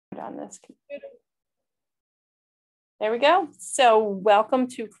this computer. There we go. So welcome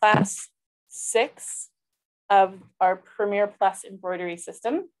to class 6 of our Premier Plus embroidery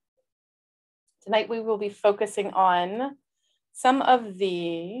system. Tonight we will be focusing on some of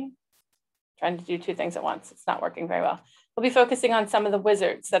the, trying to do 2 things at once. It's not working very well. We'll be focusing on some of the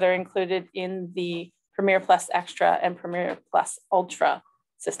wizards that are included in the Premier Plus Extra and Premier Plus Ultra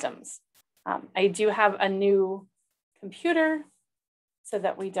systems. I do have a new computer so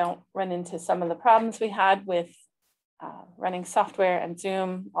that we don't run into some of the problems we had with running software and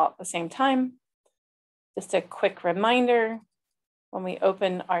Zoom all at the same time. Just a quick reminder, when we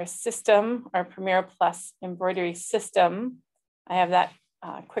open our system, our Premier Plus embroidery system, I have that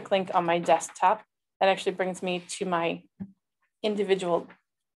quick link on my desktop. That actually brings me to my individual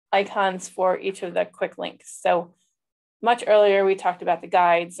icons for each of the quick links. So much earlier, we talked about the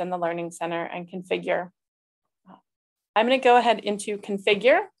guides and the Learning Center and configure. I'm going to go ahead into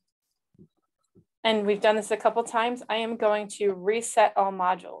configure. And we've done this a couple times. I am going to reset all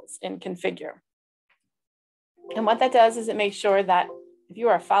modules in configure. And what that does is it makes sure that if you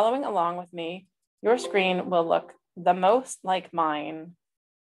are following along with me, your screen will look the most like mine,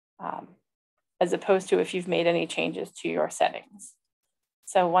 as opposed to if you've made any changes to your settings.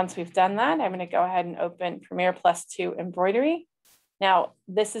 So once we've done that, I'm going to go ahead and open Premier Plus 2 embroidery. Now,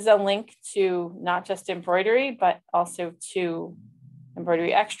 this is a link to not just embroidery, but also to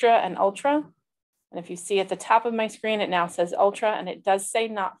embroidery extra and ultra. And if you see at the top of my screen, it now says Ultra, and it does say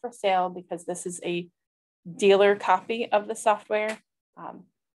not for sale because this is a dealer copy of the software.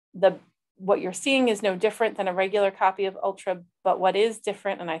 What you're seeing is no different than a regular copy of Ultra, but what is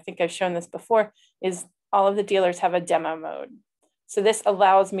different, and I think I've shown this before, is all of the dealers have a demo mode. So this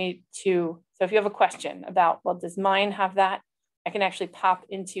allows me to, so if you have a question about, well, does mine have that? I can actually pop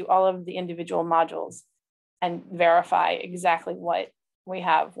into all of the individual modules and verify exactly what we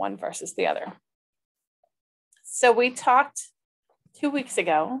have, one versus the other. So we talked 2 weeks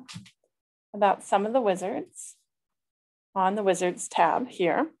ago about some of the wizards on the wizards tab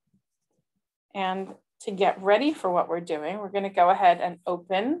here. And to get ready for what we're doing, we're going to go ahead and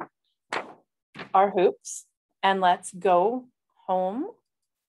open our hoops and let's go home.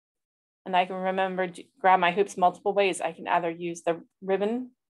 And I can remember to grab my hoops multiple ways. I can either use the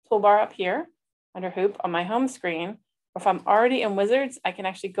ribbon toolbar up here under hoop on my home screen, or if I'm already in wizards, I can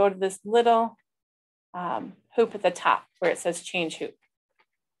actually go to this little hoop at the top where it says change hoop.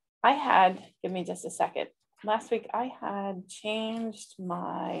 Give me just a second. Last week I had changed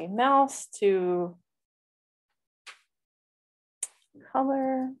my mouse to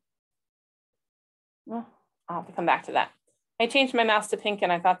color. Well, I'll have to come back to that. I changed my mouse to pink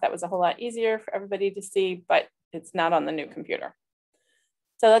and I thought that was a whole lot easier for everybody to see, but it's not on the new computer.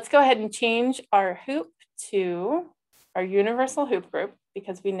 So let's go ahead and change our hoop to our universal hoop group,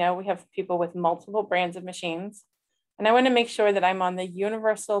 because we know we have people with multiple brands of machines. And I want to make sure that I'm on the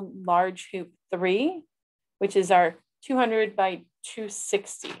universal large hoop 3, which is our 200 by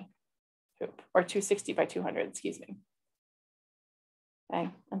 260 hoop, or 260 by 200, excuse me. Okay,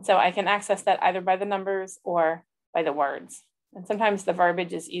 and so I can access that either by the numbers or by the words. And sometimes the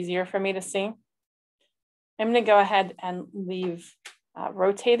verbiage is easier for me to see. I'm going to go ahead and leave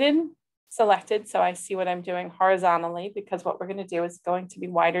rotated selected so I see what I'm doing horizontally, because what we're going to do is going to be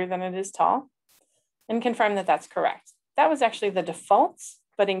wider than it is tall, and confirm that that's correct. That was actually the default,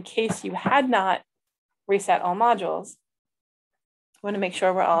 but in case you had not reset all modules, I want to make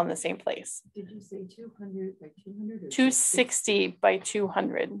sure we're all in the same place. Did you say 200 by 200? 260 by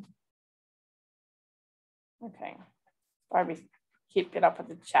 200. Okay, Barbie, keep it up with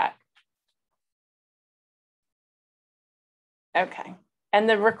the chat. Okay. And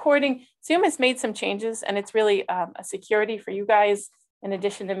the recording, Zoom has made some changes, and it's really a security for you guys, in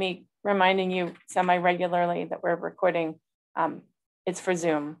addition to me reminding you semi-regularly that we're recording. It's for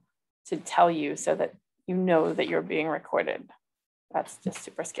Zoom to tell you so that you know that you're being recorded. That's just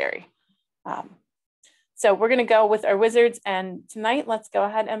super scary. So we're going to go with our wizards, and tonight let's go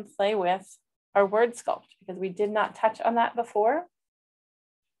ahead and play with our word sculpt, because we did not touch on that before.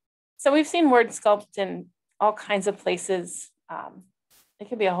 So we've seen word sculpt in all kinds of places. It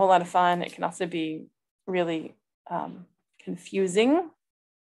can be a whole lot of fun. It can also be really confusing.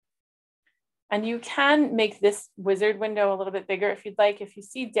 And you can make this wizard window a little bit bigger if you'd like. If you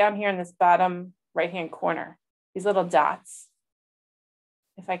see down here in this bottom right-hand corner, these little dots,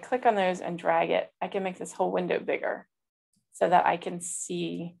 if I click on those and drag it, I can make this whole window bigger so that I can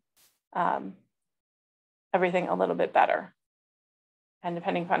see everything a little bit better. And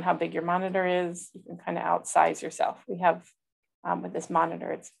depending upon how big your monitor is, you can kind of outsize yourself. We have with this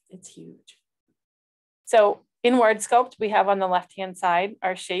monitor, it's huge. So in Word Sculpt, we have on the left-hand side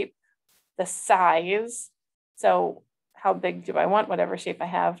our shape the size. So how big do I want, whatever shape I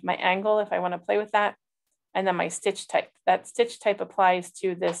have, my angle, if I want to play with that, and then my stitch type. That stitch type applies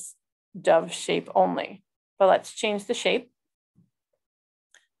to this dove shape only. But let's change the shape.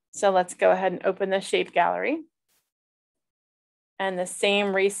 So let's go ahead and open the shape gallery. And the same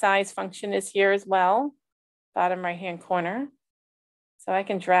resize function is here as well, bottom right-hand corner. So I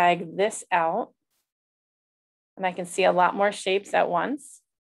can drag this out and I can see a lot more shapes at once.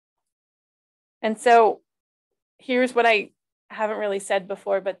 And so here's what I haven't really said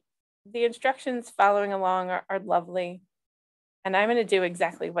before, but the instructions following along are lovely. And I'm going to do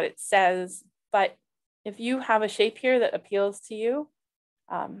exactly what it says. But if you have a shape here that appeals to you,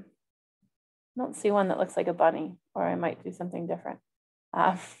 I don't see one that looks like a bunny, or I might do something different.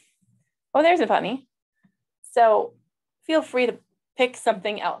 Oh, there's a bunny. So feel free to pick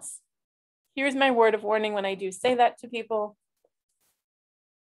something else. Here's my word of warning when I do say that to people.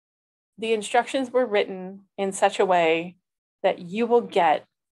 The instructions were written in such a way that you will get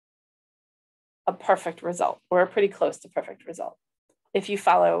a perfect result, or a pretty close to perfect result, if you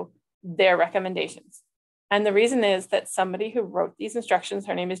follow their recommendations. And the reason is that somebody who wrote these instructions,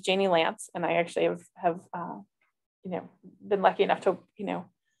 her name is Janie Lance, and I actually have been lucky enough to be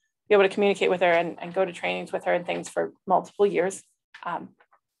able to communicate with her and go to trainings with her and things for multiple years.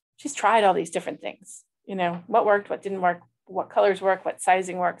 She's tried all these different things, what worked, what didn't work, what colors work, what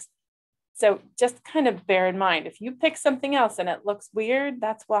sizing works. So just kind of bear in mind, if you pick something else and it looks weird,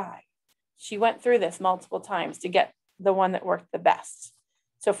 that's why. She went through this multiple times to get the one that worked the best.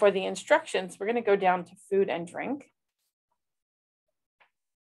 So for the instructions, we're going to go down to food and drink.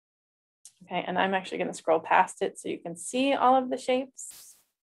 Okay, and I'm actually going to scroll past it so you can see all of the shapes.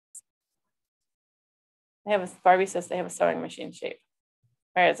 Barbie says they have a sewing machine shape.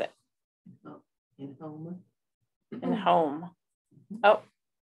 Where is it? In home. In home. Oh,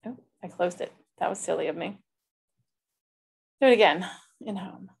 I closed it. That was silly of me. Do it again. In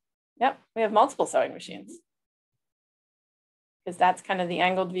home. Yep, we have multiple sewing machines, because that's kind of the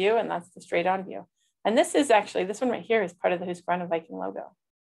angled view and that's the straight on view. And this is actually, this one right here is part of the Husqvarna Viking logo.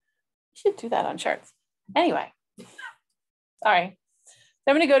 You should do that on charts. Anyway, sorry. So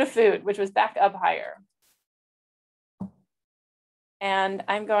I'm going to go to food, which was back up higher. And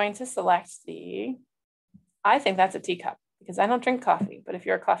I'm going to select I think that's a teacup, because I don't drink coffee, but if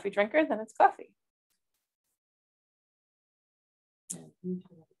you're a coffee drinker, then it's coffee.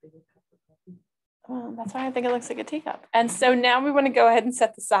 Well, that's why I think it looks like a teacup. And so now we want to go ahead and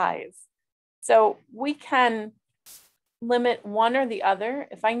set the size. So we can limit one or the other.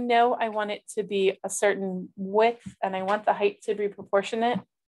 If I know I want it to be a certain width and I want the height to be proportionate,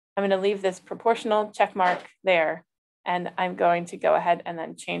 I'm going to leave this proportional check mark there. And I'm going to go ahead and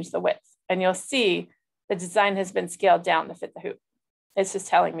then change the width. And you'll see the design has been scaled down to fit the hoop. It's just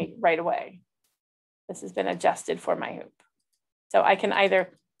telling me right away, this has been adjusted for my hoop. So I can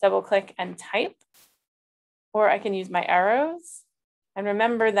either double click and type, or I can use my arrows. And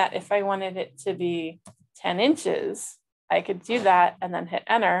remember that if I wanted it to be 10 inches, I could do that and then hit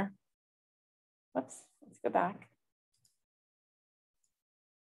enter. Whoops, let's go back.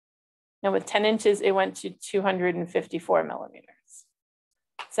 Now with 10 inches, it went to 254 millimeters.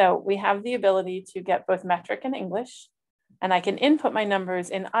 So we have the ability to get both metric and English, and I can input my numbers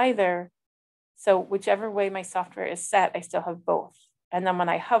in either. So whichever way my software is set, I still have both. And then when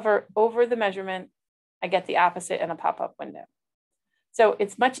I hover over the measurement, I get the opposite in a pop-up window. So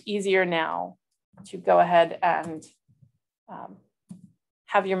it's much easier now to go ahead and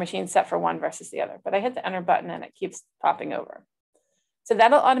have your machine set for one versus the other. But I hit the enter button and it keeps popping over. So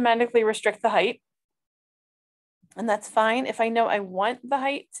that'll automatically restrict the height. And that's fine. If I know I want the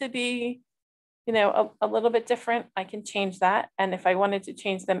height to be, a little bit different, I can change that. And if I wanted to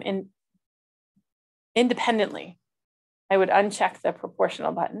change them independently, I would uncheck the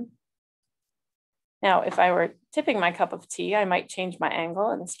proportional button. Now, if I were tipping my cup of tea, I might change my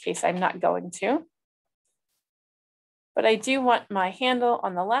angle. In this case, I'm not going to. But I do want my handle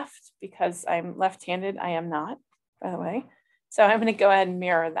on the left because I'm left-handed. I am not, by the way. So I'm going to go ahead and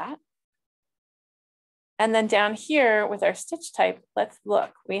mirror that. And then down here with our stitch type, let's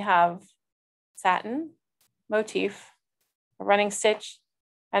look. We have satin, motif, a running stitch,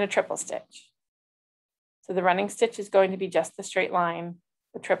 and a triple stitch. So the running stitch is going to be just the straight line.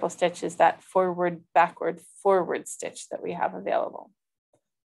 The triple stitch is that forward, backward, forward stitch that we have available.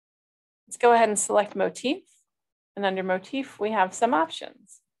 Let's go ahead and select motif. And under motif, we have some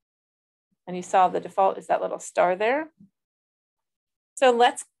options. And you saw the default is that little star there. So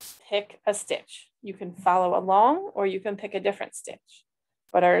let's pick a stitch. You can follow along or you can pick a different stitch.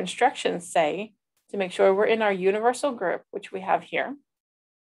 But our instructions say to make sure we're in our universal group, which we have here,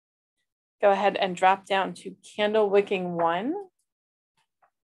 go ahead and drop down to candle wicking 1.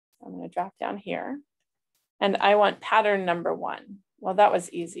 I'm going to drop down here. And I want pattern number 1. Well, that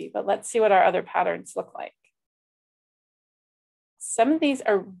was easy, but let's see what our other patterns look like. Some of these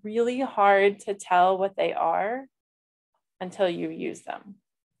are really hard to tell what they are until you use them.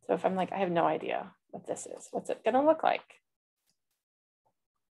 So if I'm like, I have no idea what this is, what's it going to look like?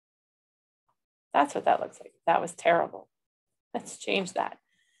 That's what that looks like. That was terrible. Let's change that.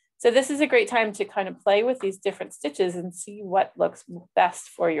 So this is a great time to kind of play with these different stitches and see what looks best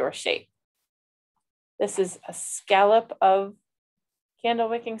for your shape. This is a scallop of candle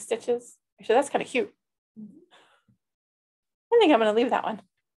wicking stitches. Actually, that's kind of cute. I think I'm going to leave that one.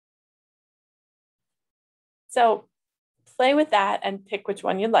 So play with that and pick which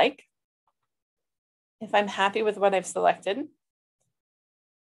one you like. If I'm happy with what I've selected,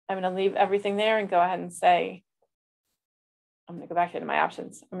 I'm going to leave everything there and go ahead and say, I'm going to go back into my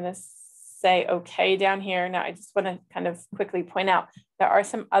options. I'm going to say okay down here. Now I just want to kind of quickly point out there are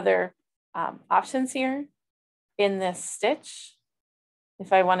some other options here in this stitch.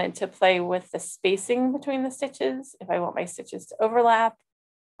 If I wanted to play with the spacing between the stitches, if I want my stitches to overlap.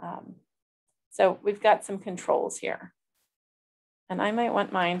 So we've got some controls here. And I might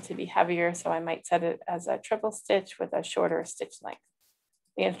want mine to be heavier, so I might set it as a triple stitch with a shorter stitch length.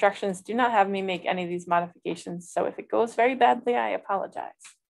 The instructions do not have me make any of these modifications, so if it goes very badly, I apologize.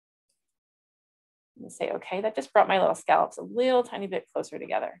 I'm gonna say, okay, that just brought my little scallops a little tiny bit closer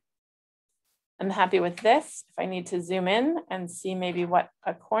together. I'm happy with this. If I need to zoom in and see maybe what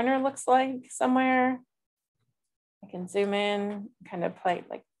a corner looks like somewhere, I can zoom in, kind of play,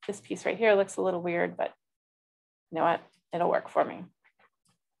 like this piece right here looks a little weird, but you know what? It'll work for me.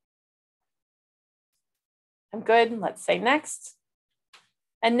 I'm good. Let's say next.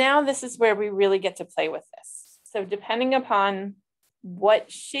 And now this is where we really get to play with this. So depending upon what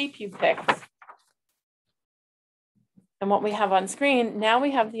shape you picked and what we have on screen, now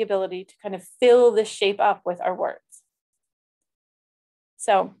we have the ability to kind of fill this shape up with our words.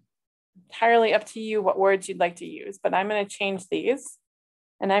 So entirely up to you what words you'd like to use, but I'm going to change these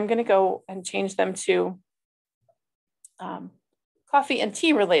and I'm going to go and change them to coffee and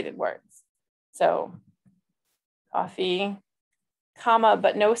tea related words. So coffee, comma,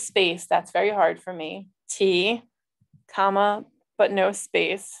 but no space. That's very hard for me. Tea, comma, but no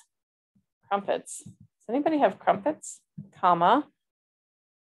space. Crumpets. Does anybody have crumpets? Comma.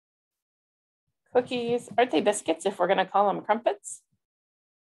 Cookies. Aren't they biscuits if we're going to call them crumpets?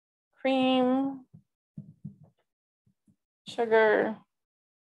 Cream. Sugar.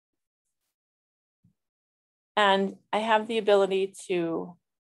 And I have the ability to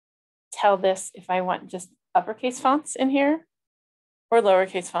tell this if I want just uppercase fonts in here or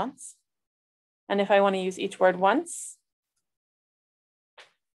lowercase fonts. And if I want to use each word once,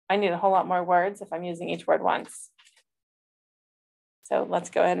 I need a whole lot more words if I'm using each word once. So let's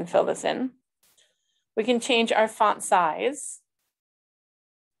go ahead and fill this in. We can change our font size.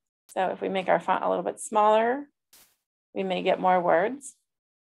 So if we make our font a little bit smaller, we may get more words.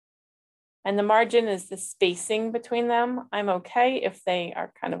 And the margin is the spacing between them. I'm okay if they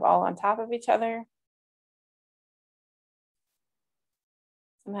are kind of all on top of each other.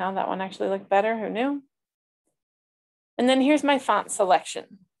 Somehow that one actually looked better, who knew? And then here's my font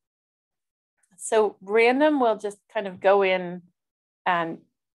selection. So random will just kind of go in and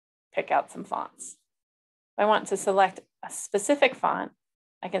pick out some fonts. If I want to select a specific font,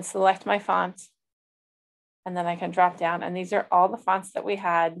 I can select my font and then I can drop down. And these are all the fonts that we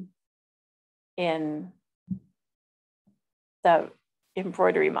had in the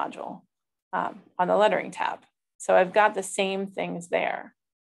embroidery module on the lettering tab. So I've got the same things there.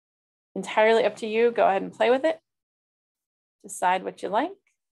 Entirely up to you. Go ahead and play with it. Decide what you like.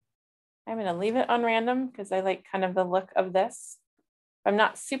 I'm going to leave it on random because I like kind of the look of this. If I'm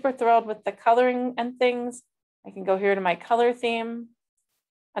not super thrilled with the coloring and things, I can go here to my color theme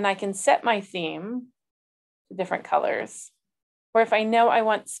and I can set my theme to different colors. Or if I know I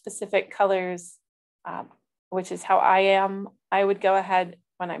want specific colors, which is how I am, I would go ahead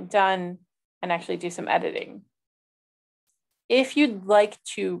when I'm done and actually do some editing. If you'd like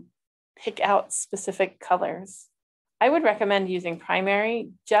to pick out specific colors, I would recommend using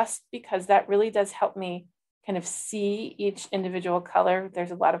primary just because that really does help me kind of see each individual color.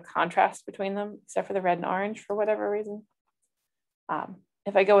 There's a lot of contrast between them, except for the red and orange for whatever reason.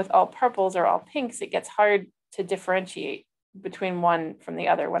 If I go with all purples or all pinks, it gets hard to differentiate between one from the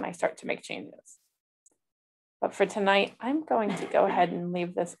other when I start to make changes. But for tonight, I'm going to go ahead and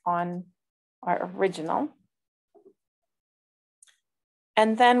leave this on our original.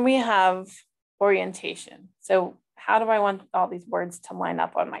 And then we have orientation. So how do I want all these words to line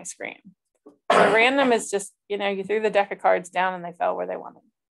up on my screen? So random is just, you know, you threw the deck of cards down and they fell where they wanted.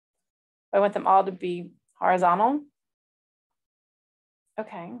 I want them all to be horizontal.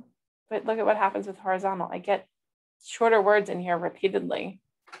 Okay, but look at what happens with horizontal. I get shorter words in here repeatedly.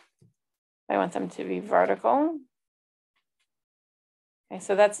 I want them to be vertical. Okay,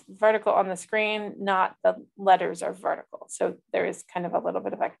 so that's vertical on the screen, not the letters are vertical. So there is kind of a little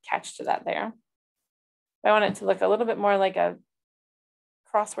bit of a catch to that there. I want it to look a little bit more like a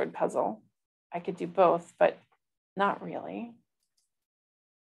crossword puzzle. I could do both, but not really.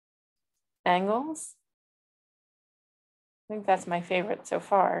 Angles. I think that's my favorite so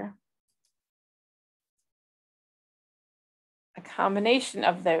far. A combination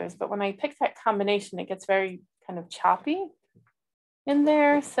of those, but when I pick that combination, it gets very kind of choppy in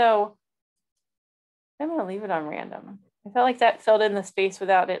there. So I'm gonna leave it on random. I felt like that filled in the space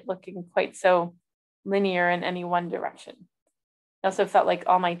without it looking quite so linear in any one direction. I also felt like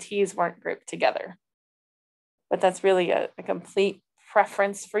all my T's weren't grouped together, but that's really a complete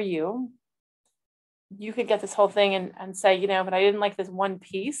preference for you. You could get this whole thing and say, you know, but I didn't like this one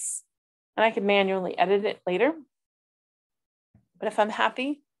piece, and I could manually edit it later. But if I'm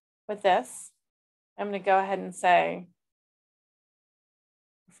happy with this, I'm going to go ahead and say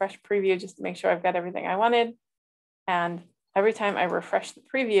refresh preview just to make sure I've got everything I wanted. And every time I refresh the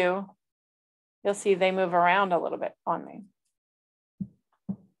preview, you'll see they move around a little bit on me.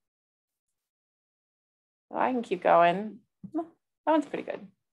 So I can keep going. That one's pretty good.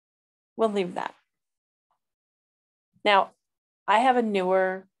 We'll leave that. Now, I have a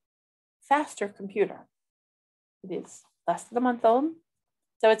newer, faster computer. It is less than a month old,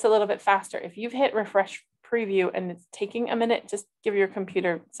 so it's a little bit faster. If you've hit refresh preview and it's taking a minute, just give your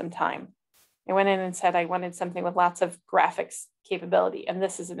computer some time. I went in and said I wanted something with lots of graphics capability, and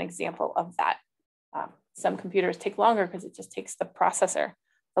this is an example of that. Some computers take longer because it just takes the processor.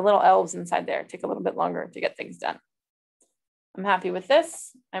 The little elves inside there take a little bit longer to get things done. I'm happy with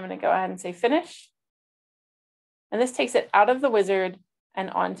this. I'm going to go ahead and say finish. And this takes it out of the wizard and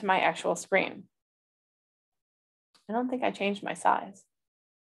onto my actual screen. I don't think I changed my size.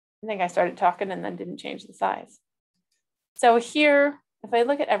 I think I started talking and then didn't change the size. So here, if I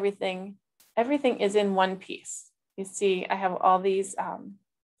look at everything, everything is in one piece. You see, I have all these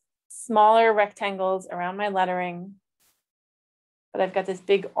smaller rectangles around my lettering, but I've got this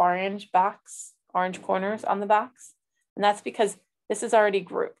big orange box, orange corners on the box. And that's because this is already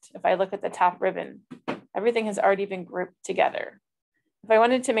grouped. If I look at the top ribbon, everything has already been grouped together. If I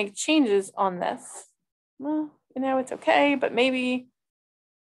wanted to make changes on this, well, you know, it's okay, but maybe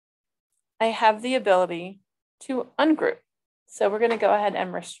I have the ability to ungroup. So we're going to go ahead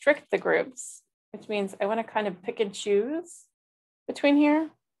and restrict the groups, which means I want to kind of pick and choose between here.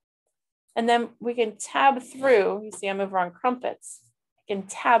 And then we can tab through. You see I'm over on crumpets. I can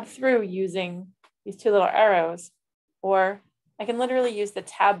tab through using these two little arrows, or I can literally use the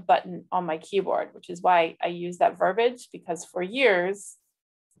tab button on my keyboard, which is why I use that verbiage, because for years,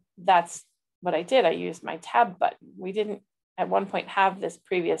 that's what I did. I used my tab button. We didn't at one point have this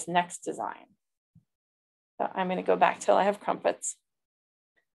previous next design. So I'm going to go back till I have crumpets.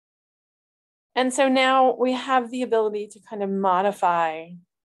 And so now we have the ability to kind of modify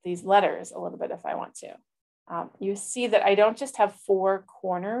these letters a little bit if I want to. You see that I don't just have 4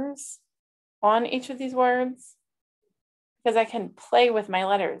 corners on each of these words, because I can play with my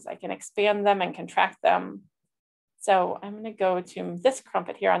letters. I can expand them and contract them. So I'm going to go to this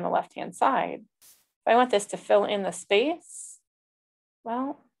crumpet here on the left-hand side. If I want this to fill in the space,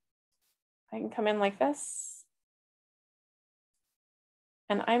 well, I can come in like this.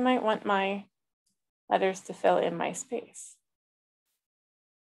 And I might want my letters to fill in my space.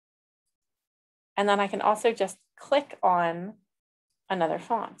 And then I can also just click on another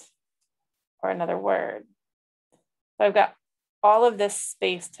font or another word. So I've got all of this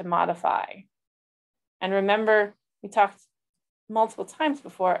space to modify. And remember, we talked multiple times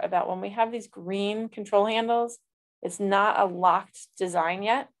before about when we have these green control handles, it's not a locked design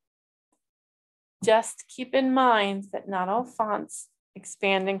yet. Just keep in mind that not all fonts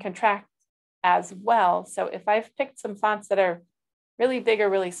expand and contract as well. So if I've picked some fonts that are really big or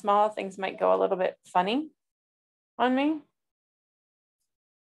really small, things might go a little bit funny on me.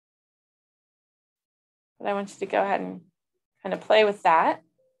 But I want you to go ahead and kind of play with that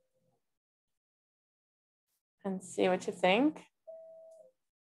and see what you think.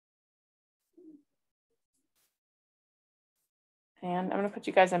 And I'm going to put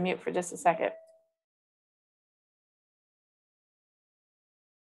you guys on mute for just a second.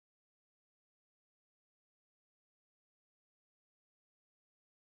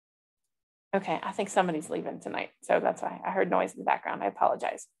 Okay, I think somebody's leaving tonight, so that's why I heard noise in the background. I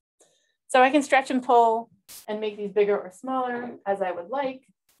apologize. So I can stretch and pull and make these bigger or smaller as I would like.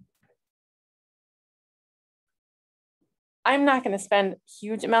 I'm not going to spend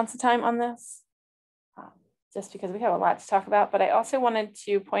huge amounts of time on this just because we have a lot to talk about, but I also wanted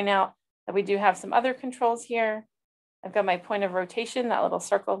to point out that we do have some other controls here. I've got my point of rotation, that little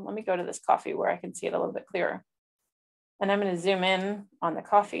circle. Let me go to this coffee where I can see it a little bit clearer. And I'm going to zoom in on the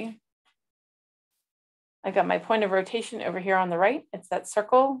coffee. I've got my point of rotation over here on the right. It's that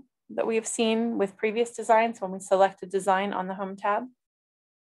circle that we have seen with previous designs when we select a design on the Home tab.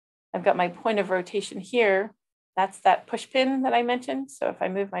 I've got my point of rotation here. That's that push pin that I mentioned. So if I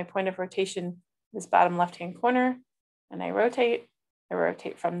move my point of rotation this bottom left-hand corner and I rotate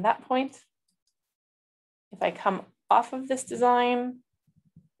from that point. If I come off of this design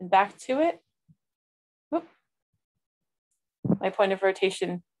and back to it, whoop, my point of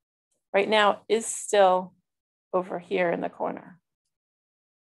rotation right now is still over here in the corner.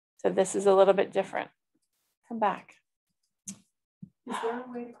 So this is a little bit different. Come back. Is there a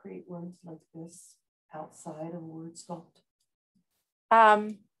way to create words like this outside of Word Sculpt?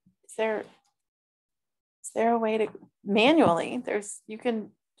 Is there a way to manually? You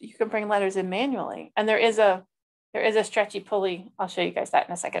can bring letters in manually, and there is a stretchy pulley. I'll show you guys that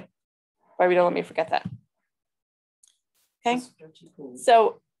in a second. Barbie, don't let me forget that. Okay.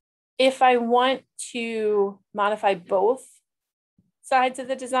 So if I want to modify both sides of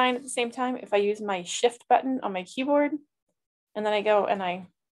the design at the same time, if I use my shift button on my keyboard, and then I go and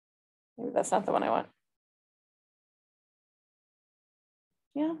maybe that's not the one I want.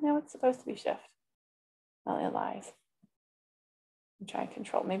 Yeah, no, it's supposed to be shift. Well, it lies. I'm trying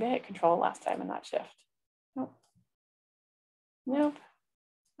control. Maybe I hit control last time and not shift. Nope. Nope.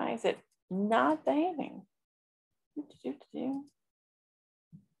 Why is it not behaving?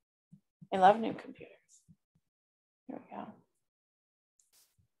 I love new computers. Here we go.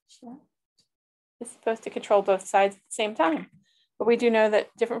 Sure. It's supposed to control both sides at the same time, but we do know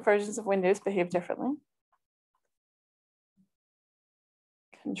that different versions of Windows behave differently.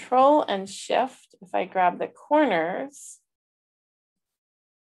 Control and shift, if I grab the corners,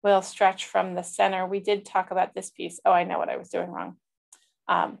 will stretch from the center. We did talk about this piece. Oh, I know what I was doing wrong.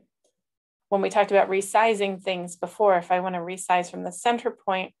 When we talked about resizing things before, if I want to resize from the center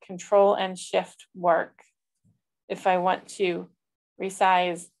point, control and shift work. If I want to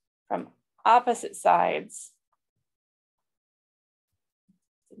resize from opposite sides,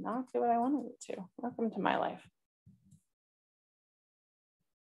 did not do what I wanted it to. Welcome to my life.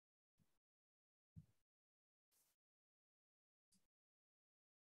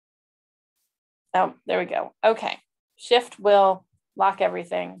 Oh, there we go. Okay. Shift will lock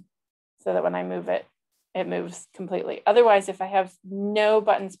everything so that when I move it, it moves completely. Otherwise, if I have no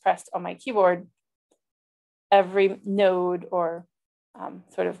buttons pressed on my keyboard, every node or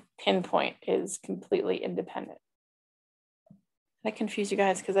sort of pinpoint is completely independent. I confuse you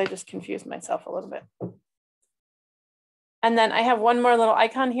guys because I just confused myself a little bit. And then I have one more little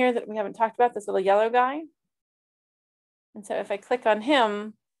icon here that we haven't talked about, this little yellow guy. And so if I click on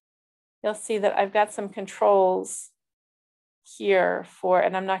him, you'll see that I've got some controls here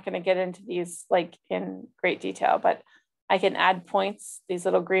and I'm not going to get into these like in great detail, but I can add points. These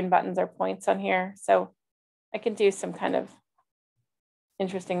little green buttons are points on here. So I can do some kind of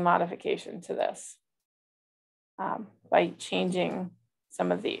interesting modification to this by changing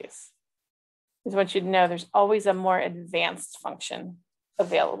some of these. I just want you to know there's always a more advanced function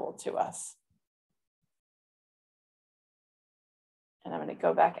available to us. And I'm going to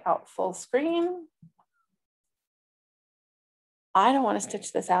go back out full screen. I don't want to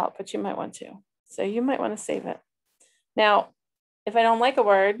stitch this out, but you might want to. So you might want to save it. Now, if I don't like a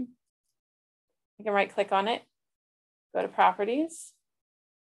word, I can right click on it, go to properties.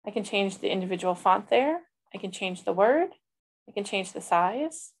 I can change the individual font there. I can change the word. I can change the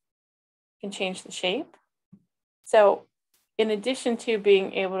size. I can change the shape. So in addition to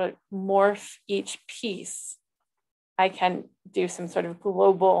being able to morph each piece, I can do some sort of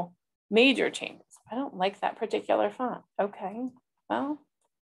global major changes. I don't like that particular font. Okay, well,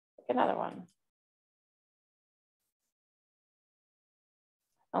 pick another one.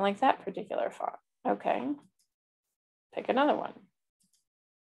 I don't like that particular font. Okay, pick another one.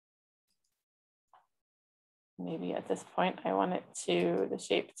 Maybe at this point, I want the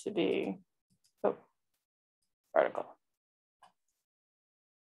shape to be vertical.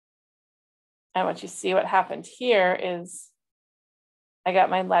 And what you see what happened here is I got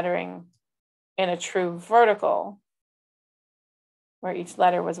my lettering in a true vertical where each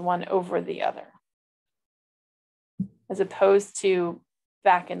letter was one over the other. As opposed to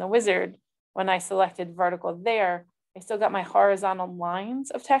back in the wizard, when I selected vertical there, I still got my horizontal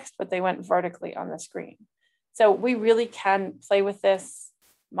lines of text, but they went vertically on the screen. So we really can play with this,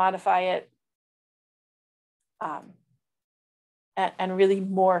 modify it, and really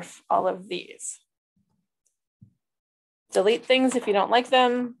morph all of these. Delete things if you don't like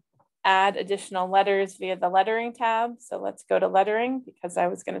them, add additional letters via the lettering tab. So let's go to lettering because I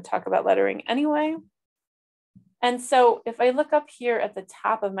was going to talk about lettering anyway. And so if I look up here at the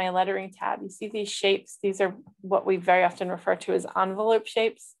top of my lettering tab, you see these shapes. These are what we very often refer to as envelope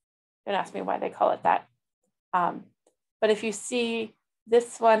shapes. Don't ask me why they call it that. But if you see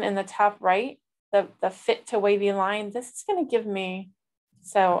this one in the top right, the fit to wavy line, this is going to give me,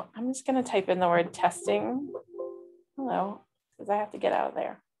 so I'm just going to type in the word testing. Hello, because I have to get out of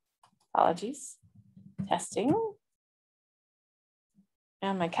there. Apologies. Testing.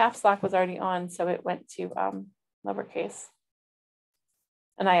 And my caps lock was already on, so it went to lowercase.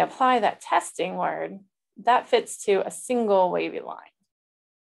 And I apply that testing word, that fits to a single wavy line.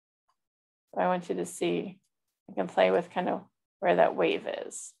 So I want you to see, I can play with kind of where that wave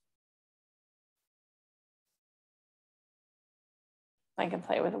is. I can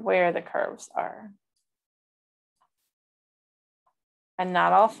play with where the curves are. And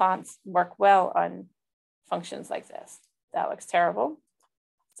not all fonts work well on functions like this. That looks terrible.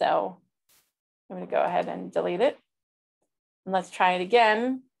 So I'm going to go ahead and delete it. And let's try it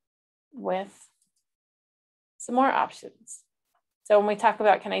again with some more options. So when we talk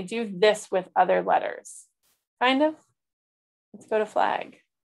about, can I do this with other letters? Kind of. Let's go to flag.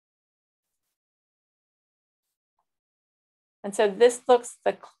 And so this looks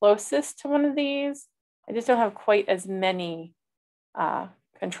the closest to one of these. I just don't have quite as many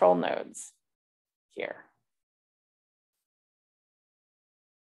control nodes here.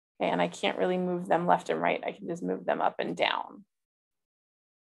 Okay, and I can't really move them left and right. I can just move them up and down.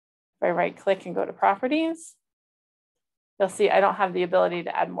 If I right click and go to properties, you'll see I don't have the ability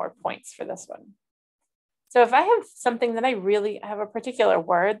to add more points for this one. So if I have something that I have a particular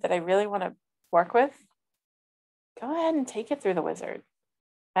word that I really want to work with, go ahead and take it through the wizard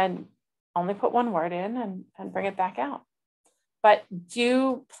and only put one word in and bring it back out. But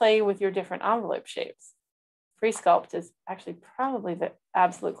do play with your different envelope shapes. FreeSculpt is actually probably the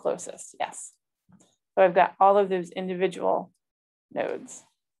absolute closest, yes. So I've got all of those individual nodes.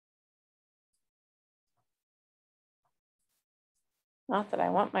 Not that I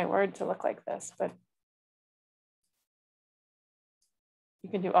want my word to look like this, but you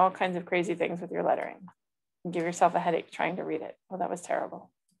can do all kinds of crazy things with your lettering and give yourself a headache trying to read it. Oh, that was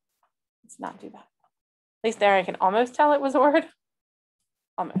terrible. Let's not do that. At least there I can almost tell it was a word.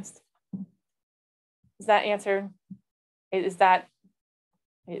 Almost. Is that answered? Is that,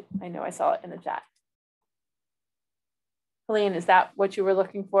 I know I saw it in the chat. Helene, is that what you were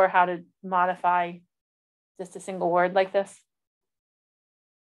looking for? How to modify just a single word like this?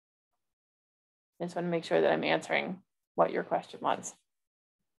 I just want to make sure that I'm answering what your question was.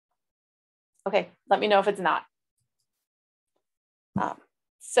 Okay, let me know if it's not.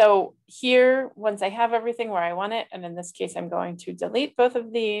 So here, once I have everything where I want it, and in this case, I'm going to delete both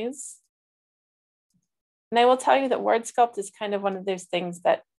of these. And I will tell you that WordSculpt is kind of one of those things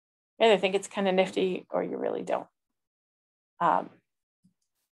that you either think it's kind of nifty or you really don't. I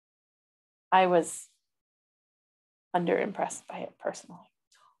was under-impressed by it personally.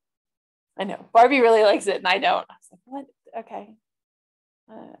 I know, Barbie really likes it and I don't. I was like, what? Okay.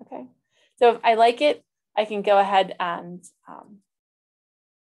 Okay. So if I like it, I can go ahead and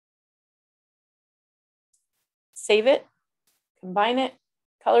save it, combine it,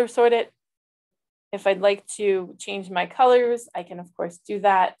 color sort it. If I'd like to change my colors, I can of course do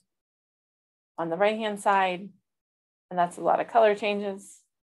that on the right-hand side. And that's a lot of color changes.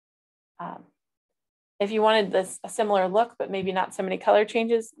 If you wanted a similar look, but maybe not so many color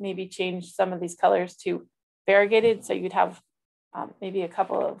changes, maybe change some of these colors to variegated. So you'd have maybe a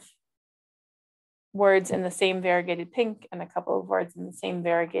couple of words in the same variegated pink and a couple of words in the same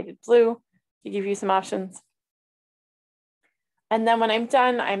variegated blue to give you some options. And then when I'm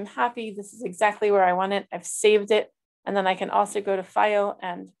done, I'm happy. This is exactly where I want it. I've saved it. And then I can also go to File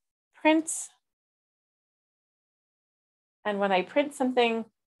and Print. And when I print something,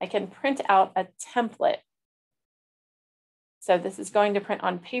 I can print out a template. So this is going to print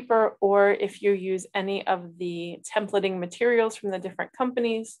on paper, or if you use any of the templating materials from the different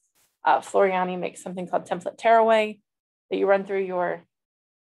companies, Floriani makes something called Template Tearaway that you run through your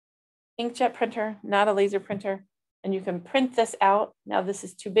inkjet printer, not a laser printer, and you can print this out. Now this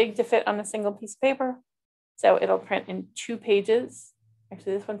is too big to fit on a single piece of paper, so it'll print in 2 pages.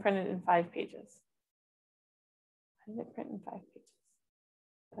 Actually, this one printed in 5 pages. How did it print in 5 pages?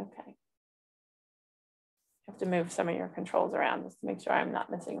 Okay. have to move some of your controls around just to make sure I'm not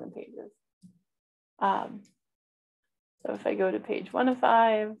missing the pages. So if I go to page 1 of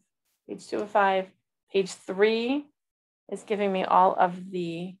 5, page 2 of 5, page 3 is giving me all of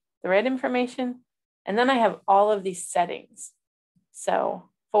the thread information. And then I have all of these settings. So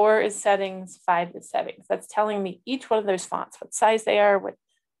 4 is settings, 5 is settings. That's telling me each one of those fonts, what size they are, what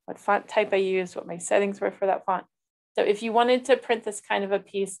font type I used, what my settings were for that font. So if you wanted to print this kind of a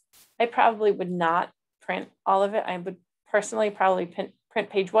piece, I probably would not print all of it. I would personally probably print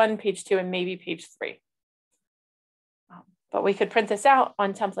page 1, page 2, and maybe page 3. But we could print this out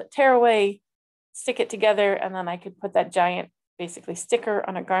on template tearaway, stick it together, and then I could put that giant basically sticker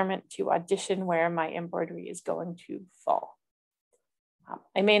on a garment to audition where my embroidery is going to fall.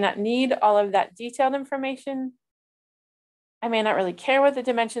 I may not need all of that detailed information. I may not really care what the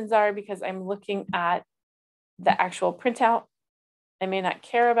dimensions are because I'm looking at the actual printout. I may not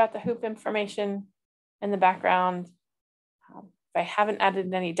care about the hoop information in the background. If I haven't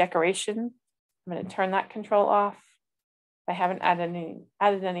added any decoration, I'm going to turn that control off. If I haven't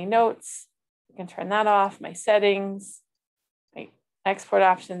added any notes, I can turn that off. My settings, my export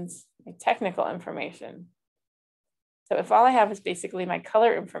options, my technical information. So if all I have is basically my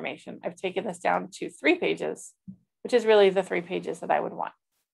color information, I've taken this down to 3 pages, which is really the 3 pages that I would want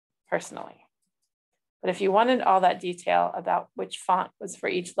personally. But if you wanted all that detail about which font was for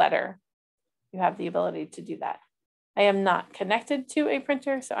each letter, you have the ability to do that. I am not connected to a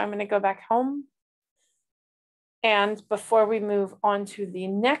printer, so I'm going to go back home. And before we move on to the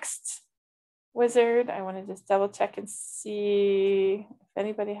next wizard, I want to just double check and see if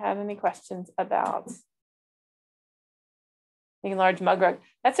anybody had any questions about making a large mug rug.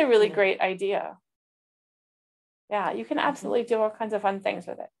 That's a really great idea. Yeah, you can absolutely do all kinds of fun things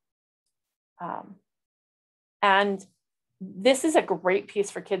with it. And this is a great piece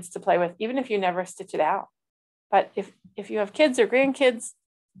for kids to play with, even if you never stitch it out. But if you have kids or grandkids,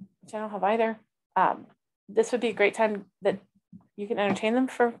 which I don't have either, this would be a great time that you can entertain them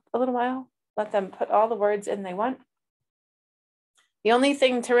for a little while. Let them put all the words in they want. The only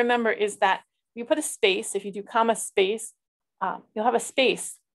thing to remember is that if you put a space, if you do comma space, you'll have a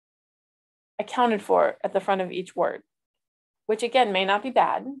space accounted for at the front of each word, which again may not be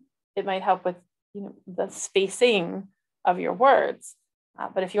bad. It might help with the spacing of your words,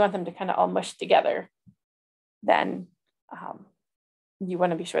 but if you want them to kind of all mush together, then you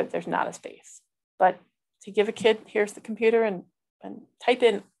want to be sure that there's not a space. But to give a kid, here's the computer, and type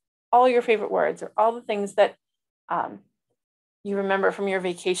in all your favorite words or all the things that you remember from your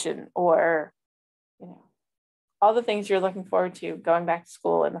vacation, or all the things you're looking forward to going back to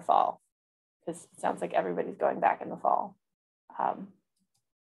school in the fall, because it sounds like everybody's going back in the fall.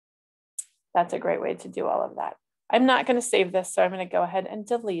 That's a great way to do all of that. I'm not going to save this, so I'm going to go ahead and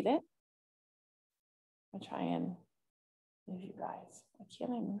delete it. I'll try and move you guys. Why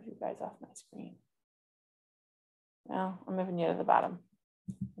can't I move you guys off my screen? Well, I'm moving you to the bottom.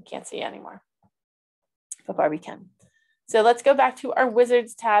 I can't see you anymore, but Barbie can. So let's go back to our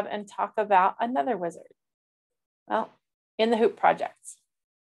wizards tab and talk about another wizard. Well, in the hoop projects.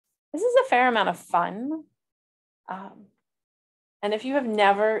 This is a fair amount of fun. And if you have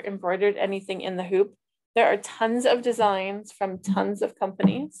never embroidered anything in the hoop, there are tons of designs from tons of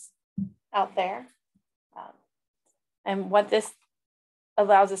companies out there. And what this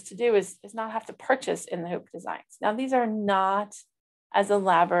allows us to do is not have to purchase in the hoop designs. Now, these are not as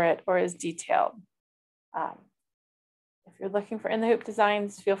elaborate or as detailed. If you're looking for in the hoop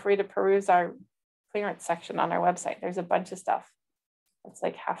designs, feel free to peruse our clearance section on our website. There's a bunch of stuff that's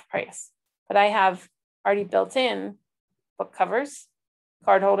like half price. But I have already built in book covers,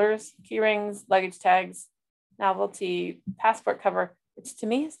 card holders, key rings, luggage tags, novelty, passport cover, which to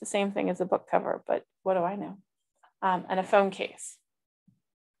me is the same thing as a book cover, but what do I know? And a phone case.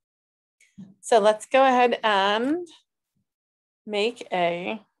 So let's go ahead and make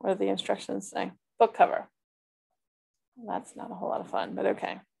a, what do the instructions say? Book cover. That's not a whole lot of fun, but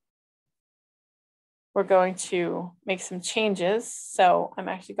okay. We're going to make some changes. So I'm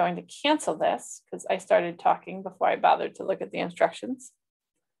actually going to cancel this because I started talking before I bothered to look at the instructions.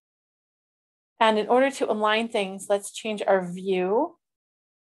 And in order to align things, let's change our view.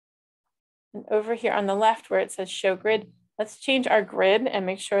 And over here on the left where it says show grid, let's change our grid and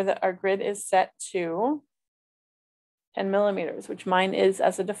make sure that our grid is set to 10 millimeters, which mine is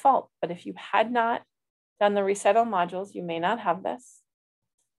as a default. But if you had not done the reset all modules, you may not have this.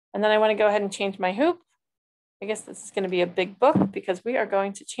 And then I want to go ahead and change my hoop. I guess this is going to be a big book because we are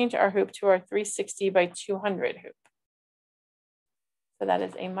going to change our hoop to our 360 by 200 hoop. So that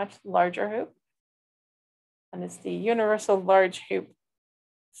is a much larger hoop. And it's the Universal Large Hoop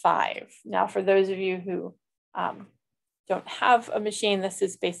 5. Now, for those of you who don't have a machine, this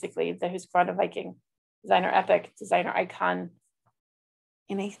is basically the Husqvarna Viking, Designer Epic, Designer Icon.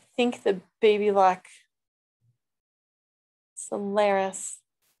 And I think the Baby Lock Solaris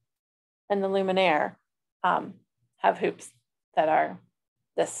and the Luminaire have hoops that are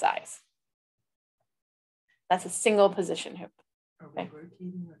this size. That's a single position hoop. Are we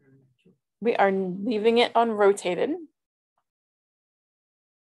rotating or neutral? We are leaving it on rotated. And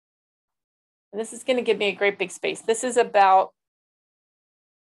this is going to give me a great big space. This is about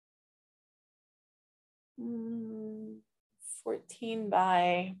 14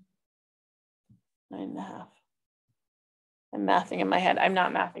 by 9.5. I'm mathing in my head. I'm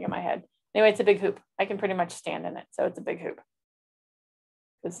not mathing in my head. Anyway, it's a big hoop. I can pretty much stand in it. So it's a big hoop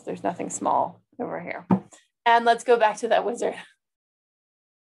because there's nothing small over here. And let's go back to that wizard.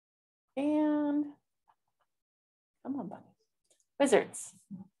 And come on, buddy. Wizards.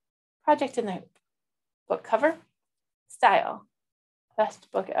 Project in the hoop. Book cover. Style.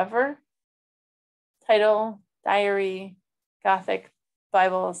 Best book ever. Title. Diary. Gothic.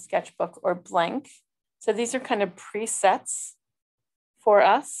 Bible. Sketchbook. Or blank. So these are kind of presets for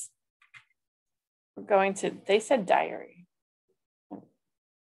us. We're going to, they said diary. I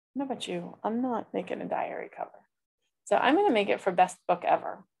don't know about you, I'm not making a diary cover. So I'm going to make it for best book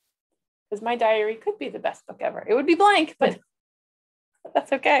ever. Because my diary could be the best book ever. It would be blank, but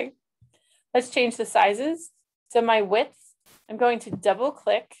that's okay. Let's change the sizes. So my width, I'm going to double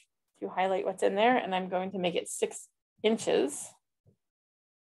click to highlight what's in there, and I'm going to make it 6 inches.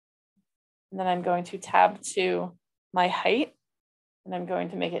 And then I'm going to tab to my height, and I'm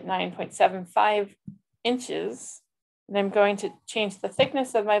going to make it 9.75 inches. And I'm going to change the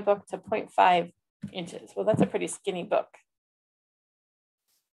thickness of my book to 0.5 inches. Well, that's a pretty skinny book.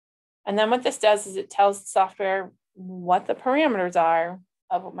 And then what this does is it tells the software what the parameters are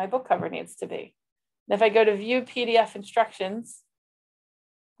of what my book cover needs to be. And if I go to view PDF instructions,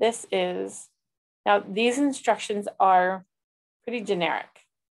 this is, now these instructions are pretty generic.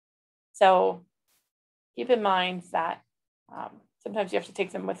 So keep in mind that sometimes you have to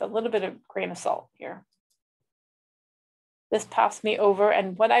take them with a little bit of grain of salt here. This passed me over,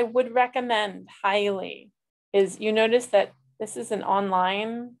 and what I would recommend highly is you notice that this is an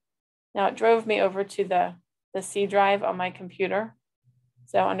online. Now it drove me over to the C drive on my computer.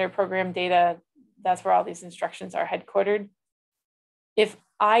 So under program data, that's where all these instructions are headquartered. If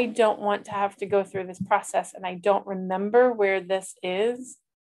I don't want to have to go through this process and I don't remember where this is,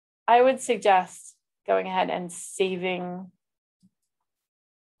 I would suggest going ahead and saving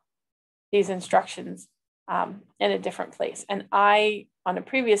these instructions in a different place. And I, on a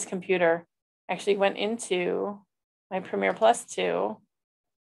previous computer, actually went into my Premiere Plus 2,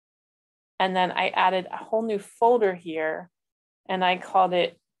 and then I added a whole new folder here, and I called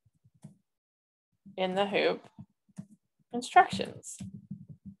it In the Hoop Instructions.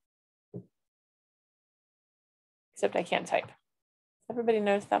 Except I can't type. Everybody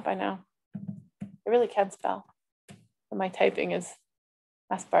knows that by now. I really can spell. But my typing is,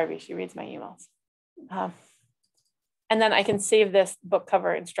 ask Barbie, she reads my emails. And then I can save this book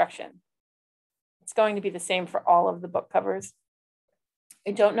cover instruction. It's going to be the same for all of the book covers.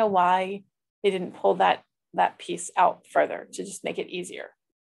 I don't know why they didn't pull that piece out further to just make it easier.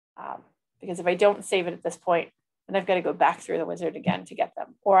 Because if I don't save it at this point, then I've got to go back through the wizard again to get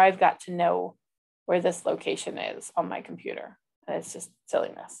them. Or I've got to know where this location is on my computer. And it's just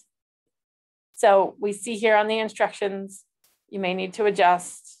silliness. So we see here on the instructions, you may need to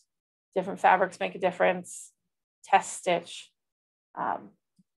adjust. Different fabrics make a difference. Test stitch. And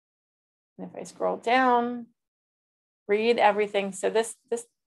if I scroll down, read everything. So this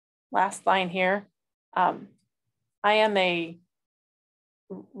last line here, I am a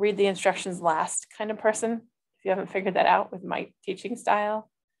read the instructions last kind of person. If you haven't figured that out with my teaching style.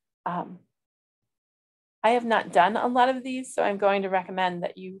 I have not done a lot of these, so I'm going to recommend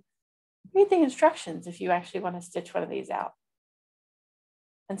that you read the instructions if you actually want to stitch one of these out.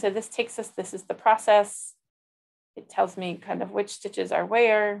 And so this takes us, this is the process. It tells me kind of which stitches are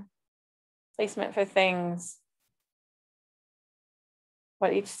where, placement for things,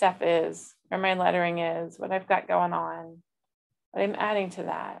 what each step is, where my lettering is, what I've got going on, what I'm adding to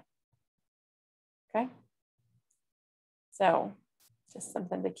that. Okay. So just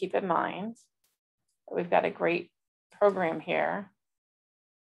something to keep in mind. We've got a great program here.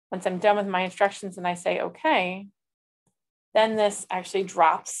 Once I'm done with my instructions and I say, okay, then this actually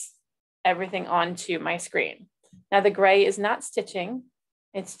drops everything onto my screen. Now the gray is not stitching.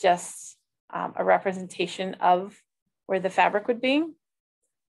 It's just a representation of where the fabric would be.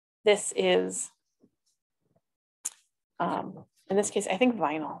 This is, in this case, I think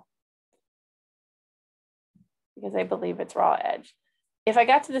vinyl. because I believe it's raw edge. If I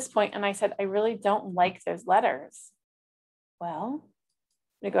got to this point and I said, I really don't like those letters, well,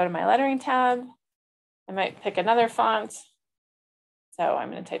 I'm gonna go to my lettering tab. I might pick another font. So I'm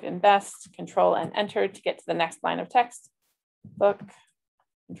gonna type in best, control and enter to get to the next line of text. Book,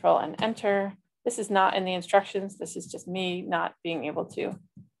 control and enter. This is not in the instructions. This is just me not being able to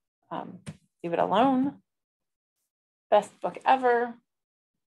leave it alone. Best book ever. I'm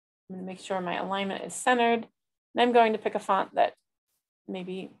gonna make sure my alignment is centered. And I'm going to pick a font that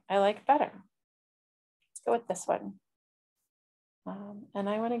maybe I like better. Let's go with this one. And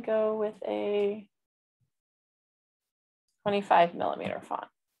I want to go with a 25mm font.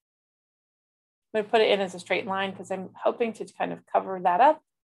 I'm going to put it in as a straight line because I'm hoping to kind of cover that up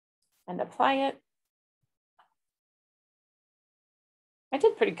and apply it. I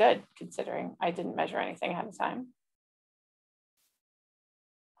did pretty good considering I didn't measure anything ahead of time.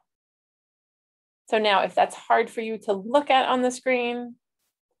 So now if that's hard for you to look at on the screen,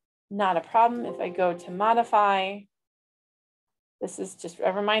 not a problem. If I go to modify, this is just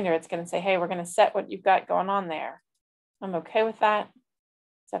a reminder. It's going to say, hey, we're going to set what you've got going on there. I'm okay with that,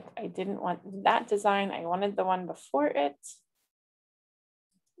 except I didn't want that design. I wanted the one before it.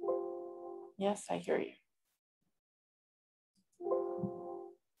 Yes, I hear you.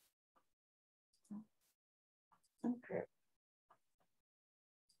 Okay.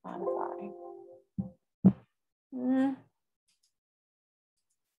 Modify.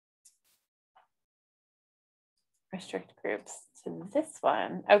 Restrict groups to this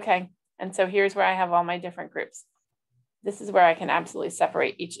one. Okay, and so here's where I have all my different groups. This is where I can absolutely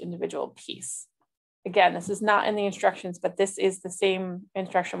separate each individual piece. Again, this is not in the instructions, but this is the same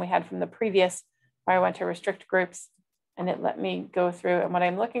instruction we had from the previous where I went to restrict groups and it let me go through. And what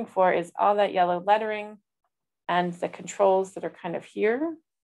I'm looking for is all that yellow lettering and the controls that are kind of here.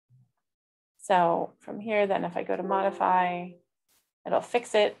 So from here, then if I go to modify, it'll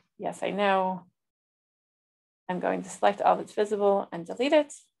fix it. Yes, I know. I'm going to select all that's visible and delete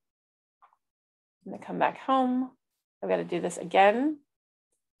it. I'm gonna come back home. I've got to do this again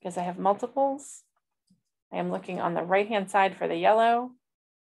because I have multiples. I am looking on the right-hand side for the yellow.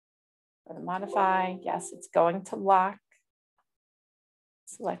 Go to modify. Yes, it's going to lock.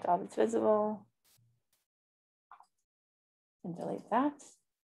 Select all that's visible and delete that.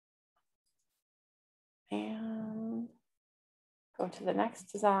 And go to the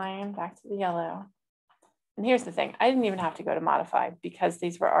next design, back to the yellow. And here's the thing, I didn't even have to go to modify because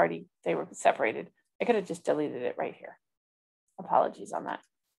these were already, they were separated. I could have just deleted it right here. Apologies on that.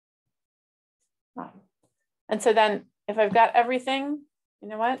 And so then if I've got everything, you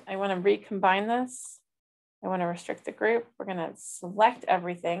know what? I want to recombine this. I want to restrict the group. We're going to select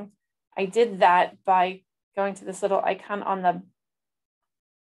everything. I did that by going to this little icon on the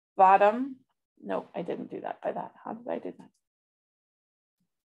bottom. Nope, I didn't do that by that. How did I do that?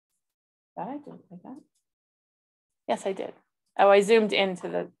 That I didn't like that. Yes, I did. Oh, I zoomed into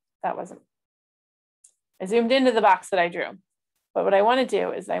the, that wasn't. I zoomed into the box that I drew. But what I want to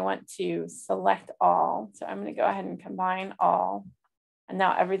do is I want to select all. So I'm going to go ahead and combine all. And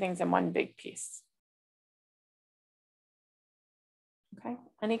now everything's in one big piece. Okay,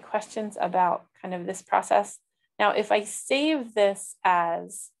 any questions about kind of this process? Now, if I save this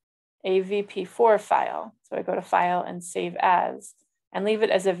as a VP4 file, so I go to File and Save As, and leave it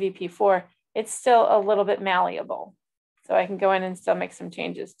as a VP4, it's still a little bit malleable. So I can go in and still make some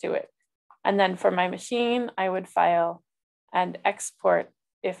changes to it. And then for my machine, I would file and export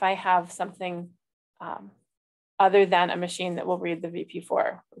if I have something other than a machine that will read the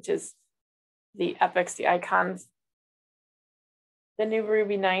VP4, which is the epics, the icons, the new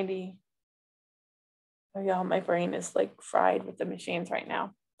Ruby 90. Oh y'all, my brain is like fried with the machines right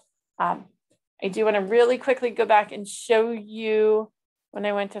now. I do want to really quickly go back and show you when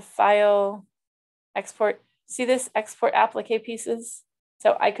I went to File, Export. See this export applique pieces?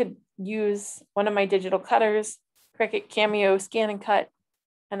 So I could use one of my digital cutters, Cricut Cameo Scan and Cut,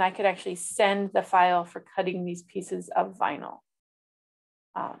 and I could actually send the file for cutting these pieces of vinyl.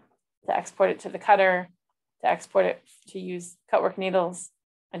 To export it to the cutter, to export it to use Cutwork needles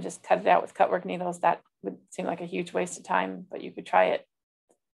and just cut it out with Cutwork needles. That would seem like a huge waste of time, but you could try it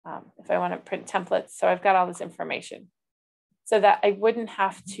if I want to print templates. So I've got all this information so that I wouldn't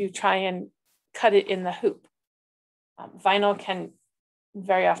have to try and cut it in the hoop. Vinyl can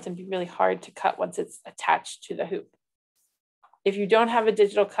very often be really hard to cut once it's attached to the hoop. If you don't have a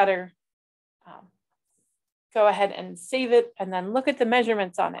digital cutter, go ahead and save it and then look at the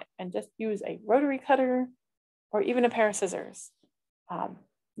measurements on it and just use a rotary cutter or even a pair of scissors.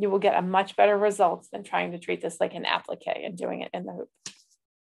 You will get a much better result than trying to treat this like an applique and doing it in the hoop.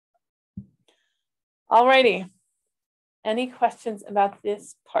 Alrighty, Any questions about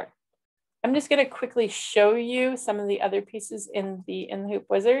this part? I'm just going to quickly show you some of the other pieces in the Hoop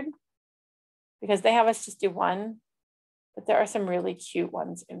Wizard because they have us just do one, but there are some really cute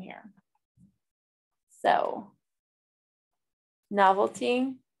ones in here. So,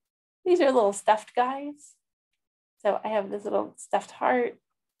 novelty. These are little stuffed guys. So I have this little stuffed heart.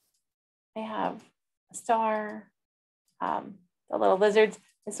 I have a star, the little lizards.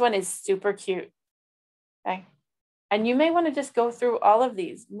 This one is super cute, okay? And you may want to just go through all of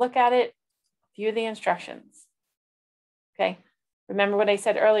these, look at it, view the instructions, okay? Remember what I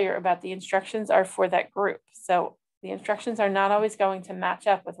said earlier about the instructions are for that group. So the instructions are not always going to match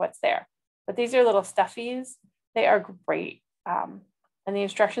up with what's there, but these are little stuffies. They are great. And the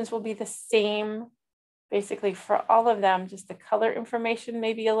instructions will be the same basically for all of them, just the color information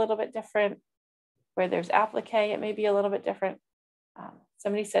may be a little bit different. Where there's applique, it may be a little bit different.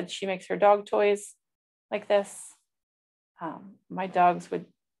 Somebody said she makes her dog toys like this. My dogs would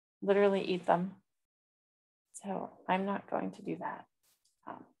literally eat them. So I'm not going to do that.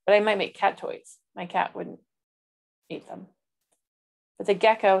 But I might make cat toys. My cat wouldn't eat them. But the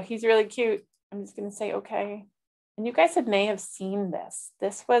gecko, he's really cute. I'm just gonna say, okay. And you guys may have seen this.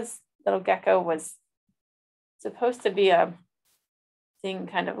 This little gecko was supposed to be a thing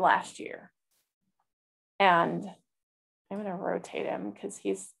kind of last year. And I'm going to rotate him because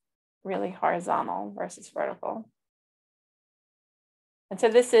he's really horizontal versus vertical. And so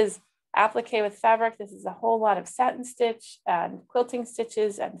this is applique with fabric. This is a whole lot of satin stitch and quilting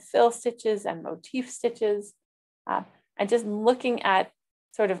stitches and fill stitches and motif stitches. And just looking at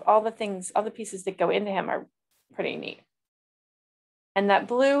sort of all the things, all the pieces that go into him are pretty neat. And that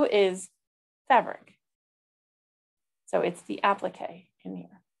blue is fabric. So it's the applique in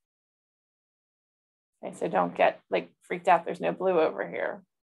here. Okay, so don't get like freaked out. There's no blue over here.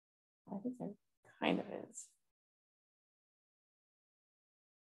 I think there kind of is.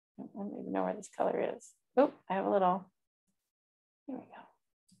 I don't even know where this color is. Oh, I have a little, here we go.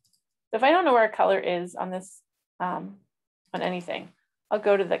 So if I don't know where a color is on this, on anything, I'll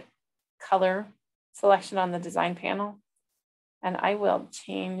go to the color selection on the design panel and I will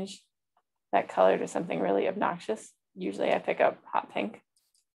change that color to something really obnoxious. Usually I pick up hot pink.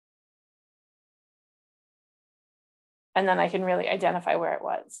 And then I can really identify where it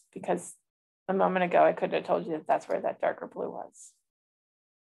was because a moment ago I could have told you that that's where that darker blue was.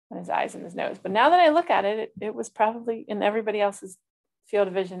 On his eyes and his nose. But now that I look at it, it was probably in everybody else's field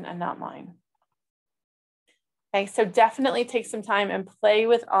of vision and not mine. Okay, so definitely take some time and play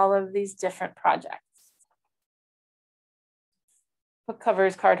with all of these different projects. Book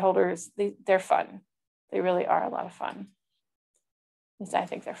covers, card holders, they're fun. They really are a lot of fun. At least I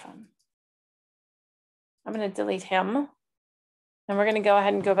think they're fun. I'm going to delete him. And we're going to go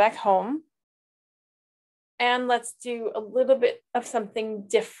ahead and go back home. And let's do a little bit of something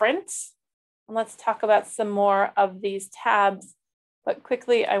different. And let's talk about some more of these tabs. But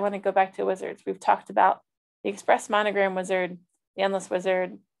quickly, I want to go back to wizards. We've talked about the Express Monogram Wizard, the Endless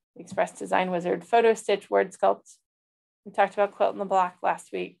Wizard, the Express Design Wizard, Photo Stitch, Word Sculpt. We talked about Quilt in the Block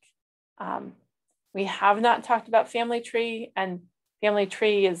last week. We have not talked about Family Tree, and Family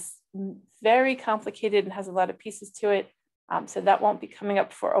Tree is very complicated and has a lot of pieces to it. So that won't be coming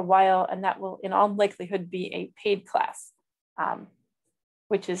up for a while, and that will in all likelihood be a paid class,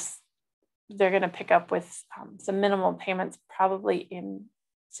 which is they're going to pick up with some minimal payments probably in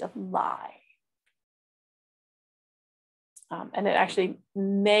July. And it actually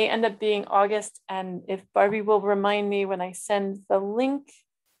may end up being August. And if Barbie will remind me when I send the link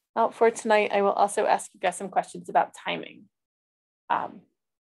out for tonight, I will also ask you guys some questions about timing. I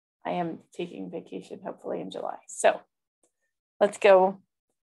am taking vacation hopefully in July. So let's go.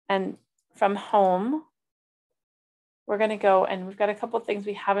 And from home, we're going to go and we've got a couple of things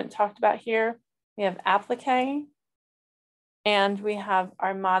we haven't talked about here. We have applique and we have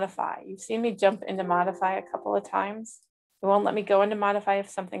our modify. You've seen me jump into modify a couple of times. It won't let me go into modify if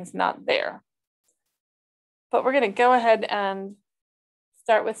something's not there. But we're going to go ahead and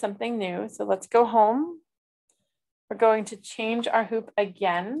start with something new. So let's go home. We're going to change our hoop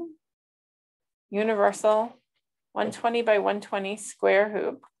again. Universal 120 by 120 square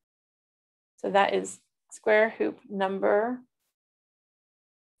hoop. So that is square hoop number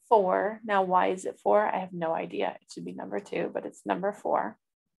 4. Now, why is it 4? I have no idea. It should be number 2, but it's number 4.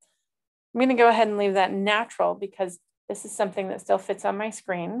 I'm going to go ahead and leave that natural because this is something that still fits on my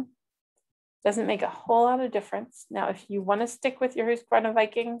screen. Doesn't make a whole lot of difference. Now, if you want to stick with your Husqvarna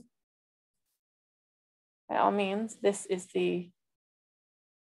Viking, by all means, this is the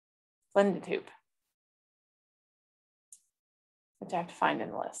blended hoop, which I have to find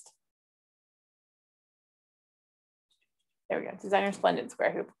in the list. there we go, Designer Splendid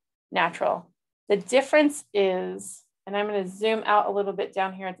square hoop, natural. The difference is, and I'm going to zoom out a little bit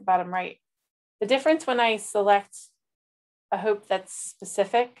down here at the bottom right. The difference when I select a hoop that's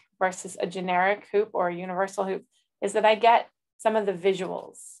specific versus a generic hoop or a universal hoop is that I get some of the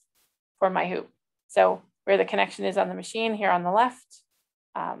visuals for my hoop. So where the connection is on the machine here on the left,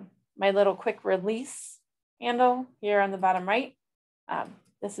 my little quick release handle here on the bottom right.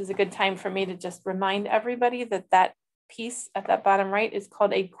 This is a good time for me to just remind everybody that that piece at that bottom right is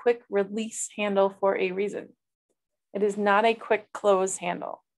called a quick release handle for a reason. It is not a quick close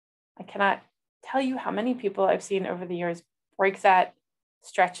handle. I cannot tell you how many people I've seen over the years break that,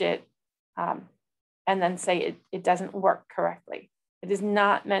 stretch it, and then say it doesn't work correctly. It is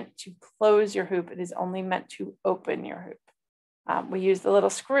not meant to close your hoop. It is only meant to open your hoop. We use the little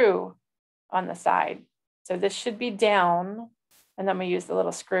screw on the side. So this should be down, and then we use the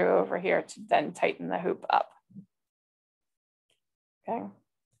little screw over here to then tighten the hoop up. Okay.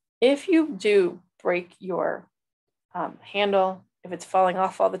 If you do break your handle, if it's falling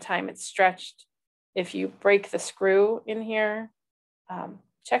off all the time, it's stretched. If you break the screw in here,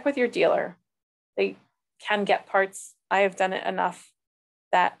 check with your dealer. They can get parts. I have done it enough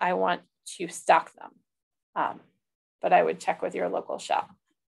that I want to stock them, but I would check with your local shop.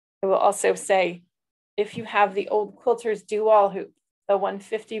 I will also say, if you have the old Quilters Do-All hoop, the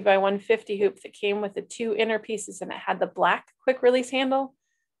 150 by 150 hoop that came with the 2 inner pieces and it had the black quick release handle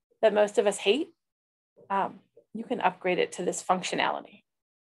that most of us hate, you can upgrade it to this functionality.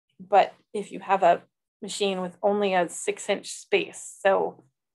 But if you have a machine with only a 6-inch space, so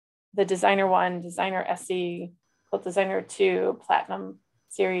the Designer 1, Designer SE, Quilt Designer 2, Platinum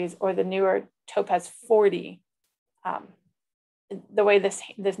series, or the newer Topaz 40, the way this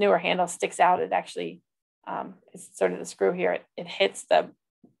newer handle sticks out, it actually is sort of the screw here. It hits the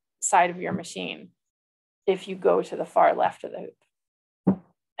side of your machine if you go to the far left of the hoop.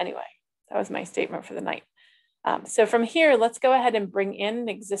 Anyway, that was my statement for the night. So from here, let's go ahead and bring in an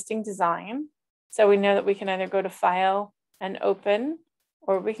existing design. So we know that we can either go to File and Open,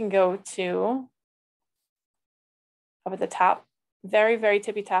 or we can go to up at the top, very, very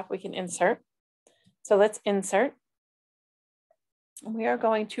tippy top, we can insert. So let's insert. We are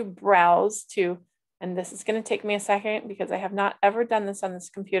going to browse to, and this is going to take me a second because I have not ever done this on this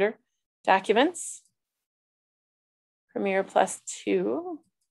computer, Documents, Premiere Plus 2,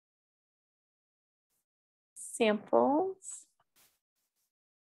 Samples,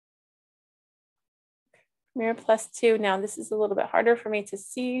 Premiere Plus 2. Now this is a little bit harder for me to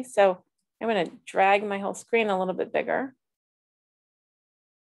see, so I'm going to drag my whole screen a little bit bigger.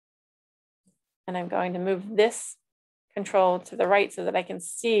 And I'm going to move this control to the right so that I can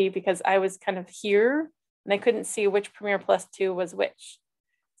see, because I was kind of here and I couldn't see which Premiere Plus 2 was which.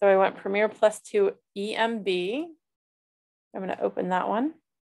 So I went Premiere Plus 2 EMB. I'm going to open that one.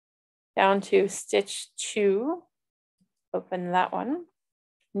 Down to Stitch 2, open that one.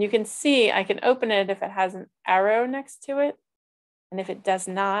 And you can see I can open it if it has an arrow next to it. And if it does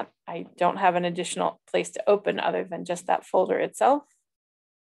not, I don't have an additional place to open other than just that folder itself.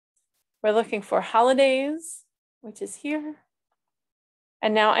 We're looking for Holidays, which is here.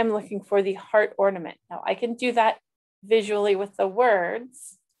 And now I'm looking for the heart ornament. Now I can do that visually with the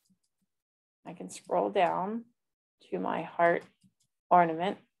words. I can scroll down to my heart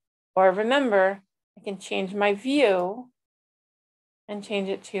ornament, or remember, I can change my view and change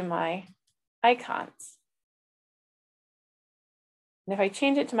it to my icons. And if I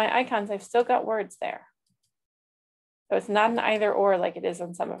change it to my icons, I've still got words there. So it's not an either or like it is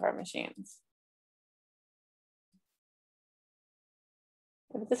on some of our machines.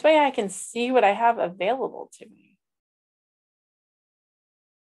 But this way I can see what I have available to me.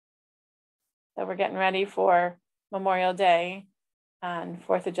 So we're getting ready for Memorial Day and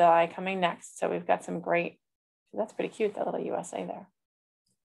 4th of July coming next. So we've got some great, that's pretty cute, that little USA there.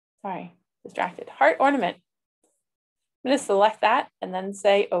 Sorry, distracted. Heart ornament. I'm going to select that and then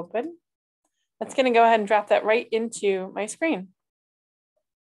say open. That's going to go ahead and drop that right into my screen.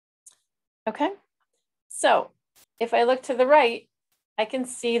 Okay, so if I look to the right, I can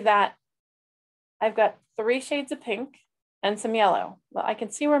see that I've got 3 shades of pink and some yellow. Well, I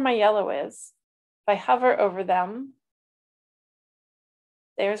can see where my yellow is. If I hover over them,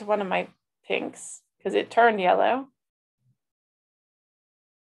 there's one of my pinks because it turned yellow.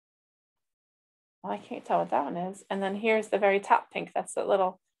 Well, I can't tell what that one is. And then here's the very top pink. That's the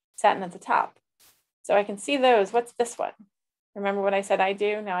little satin at the top. So I can see those. What's this one? Remember what I said I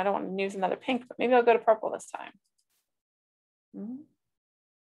do? Now I don't want to use another pink, but maybe I'll go to purple this time.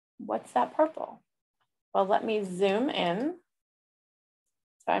 What's that purple? Well, let me zoom in.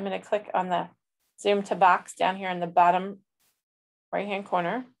 So I'm going to click on the zoom to box down here in the bottom right-hand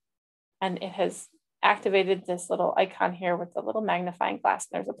corner, and it has activated this little icon here with the little magnifying glass,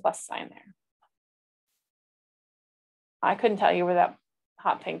 and there's a plus sign there. I couldn't tell you where that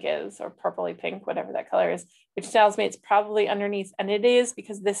hot pink is, or purpley pink, whatever that color is, which tells me it's probably underneath, and it is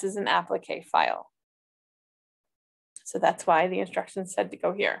because this is an applique file. So that's why the instructions said to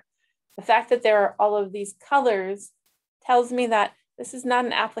go here. The fact that there are all of these colors tells me that this is not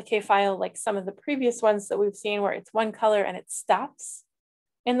an applique file like some of the previous ones that we've seen where it's one color and it stops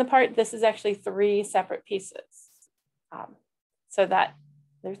in the part. This is actually 3 separate pieces, so that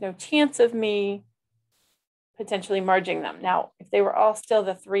there's no chance of me potentially merging them. Now, if they were all still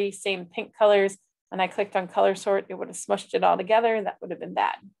the 3 same pink colors and I clicked on color sort, it would have smushed it all together. That would have been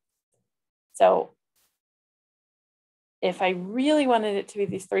bad. So if I really wanted it to be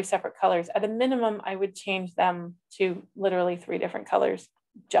these 3 separate colors, at a minimum, I would change them to literally 3 different colors,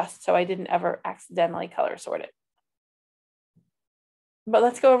 just so I didn't ever accidentally color sort it. But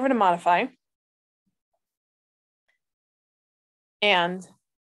let's go over to modify. And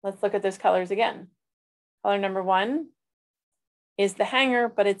let's look at those colors again. Color number 1 is the hanger,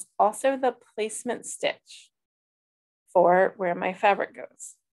 but it's also the placement stitch for where my fabric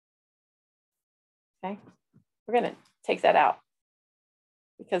goes. Okay, we're gonna take that out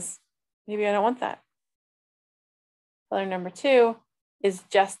because maybe I don't want that. Color number 2 is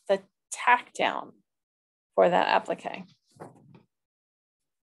just the tack down for that applique.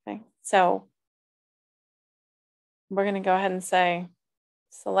 Okay, so we're gonna go ahead and say,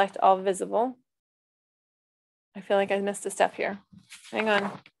 select all visible. I feel like I missed a step here. Hang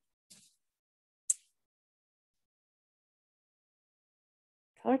on.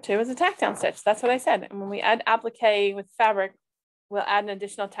 Color 2 is a tack down stitch. That's what I said. And when we add applique with fabric, we'll add an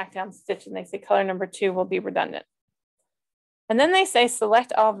additional tack down stitch, and they say color number 2 will be redundant. And then they say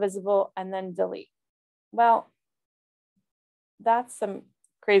select all visible and then delete. Well, that's some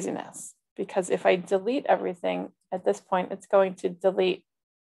craziness, because if I delete everything at this point, it's going to delete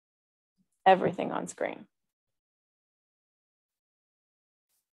everything on screen.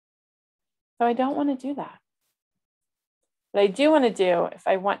 So I don't want to do that. What I do want to do, if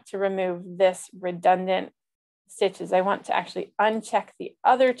I want to remove this redundant stitches, I want to actually uncheck the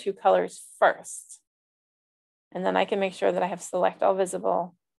other 2 colors first. And then I can make sure that I have select all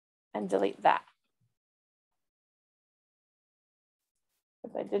visible and delete that.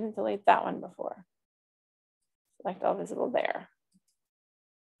 Because I didn't delete that one before. Select all visible there.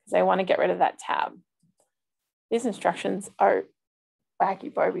 Because I want to get rid of that tab. These instructions are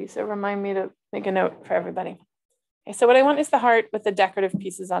wacky Barbie, so remind me to make a note for everybody. Okay, so what I want is the heart with the decorative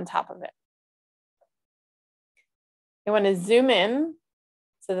pieces on top of it. I want to zoom in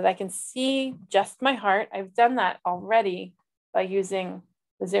so that I can see just my heart. I've done that already by using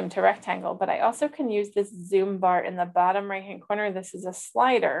the zoom to rectangle, but I also can use this zoom bar in the bottom right-hand corner. This is a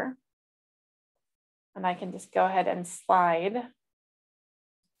slider, and I can just go ahead and slide,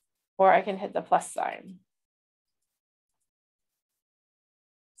 or I can hit the plus sign.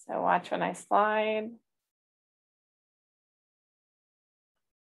 So watch when I slide.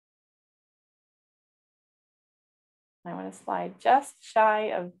 I want to slide just shy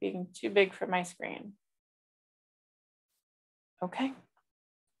of being too big for my screen. Okay.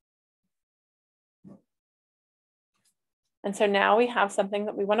 And so now we have something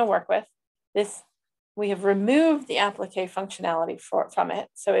that we want to work with. We have removed the applique functionality from it.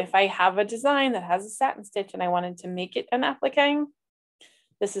 So if I have a design that has a satin stitch and I wanted to make it an applique,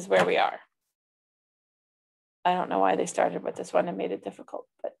 this is where we are. I don't know why they started with this one and made it difficult,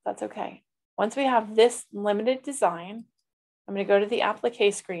 but that's okay. Once we have this limited design, I'm going to go to the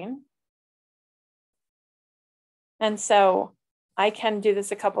applique screen. And so I can do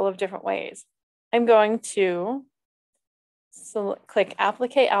this a couple of different ways. I'm going to click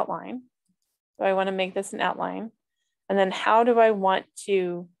applique outline. Do I want to make this an outline? And then how do I want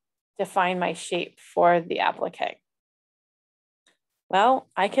to define my shape for the applique? Well,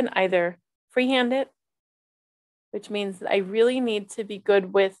 I can either freehand it, which means that I really need to be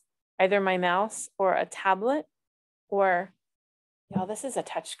good with either my mouse or a tablet, or, this is a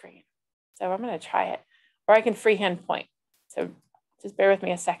touch screen. So I'm going to try it, or I can freehand point. So just bear with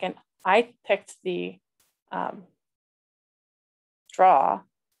me a second. I picked the draw.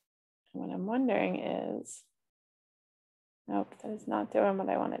 And what I'm wondering is, nope, that is not doing what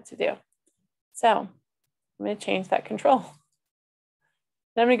I want it to do. So I'm going to change that control.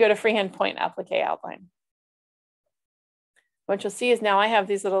 Then I'm going to go to freehand point applique outline. What you'll see is now I have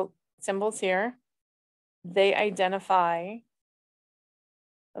these little symbols here. They identify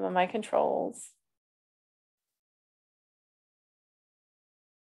some of my controls.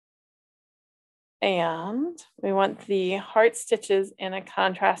 And we want the heart stitches in a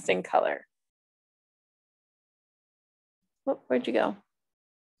contrasting color. Whoop, where'd you go?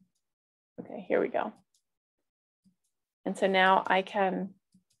 Okay, here we go. And so now I can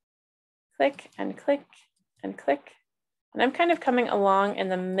click and click and click. And I'm kind of coming along in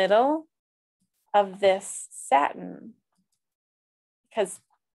the middle of this satin because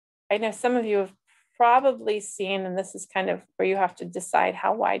I know some of you have probably seen, and this is kind of where you have to decide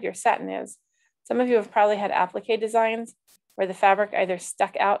how wide your satin is. Some of you have probably had applique designs where the fabric either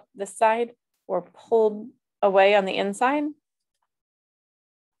stuck out this side or pulled away on the inside.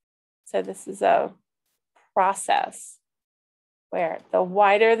 So this is a process where the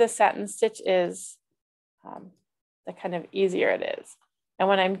wider the satin stitch is, the kind of easier it is. And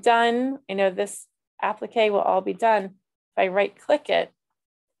when I'm done, I know this applique will all be done. If I right click it,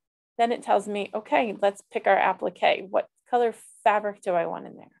 then it tells me, okay, let's pick our applique. What color fabric do I want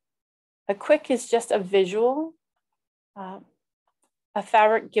in there? A quick is just a visual. A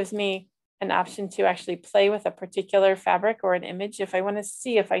fabric gives me an option to actually play with a particular fabric or an image. If I want to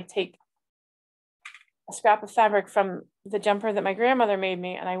see if I take a scrap of fabric from the jumper that my grandmother made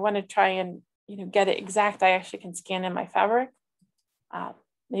me and I want to try and get it exact, I actually can scan in my fabric.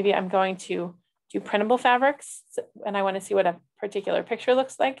 Maybe I'm going to do printable fabrics and I want to see what a particular picture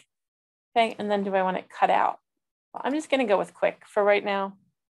looks like. Okay, and then do I want it cut out? Well, I'm just going to go with quick for right now.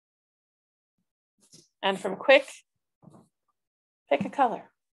 And from quick, pick a color,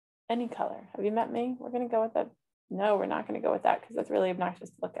 any color. Have you met me? We're going to go with that. No, we're not going to go with that because that's really obnoxious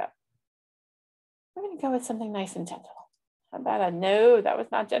to look at. We're going to go with something nice and gentle. How about a no? That was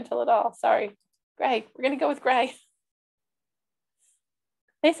not gentle at all. Sorry. Gray. We're going to go with gray.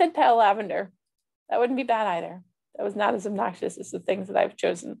 They said pale lavender. That wouldn't be bad either. That was not as obnoxious as the things that I've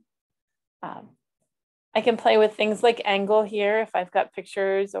chosen. I can play with things like angle here if I've got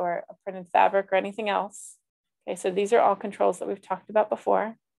pictures or a printed fabric or anything else. Okay, so these are all controls that we've talked about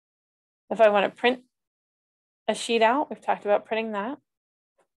before. If I want to print a sheet out, we've talked about printing that.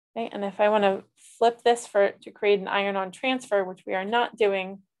 Okay, and if I want to flip this to create an iron-on transfer, which we are not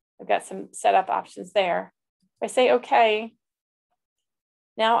doing, I've got some setup options there. If I say okay,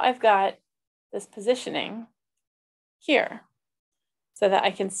 now I've got this positioning here so that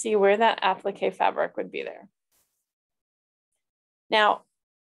I can see where that applique fabric would be there. Now,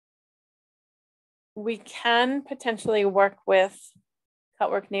 we can potentially work with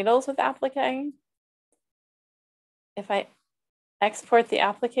cutwork needles with applique. If I export the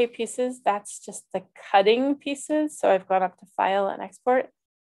applique pieces, that's just the cutting pieces. So I've gone up to File and Export.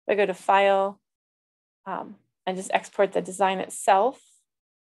 If I go to File and just export the design itself,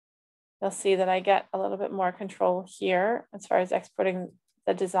 you'll see that I get a little bit more control here as far as exporting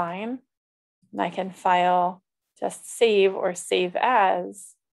the design. And I can file just save or save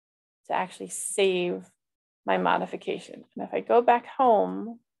as to actually save my modification. And if I go back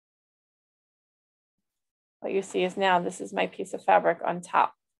home, what you see is now this is my piece of fabric on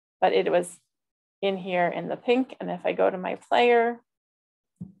top, but it was in here in the pink. And if I go to my player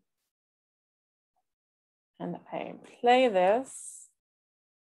and I play this,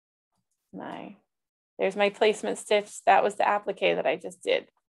 there's my placement stitch. That was the applique that I just did.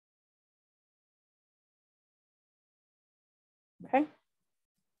 Okay.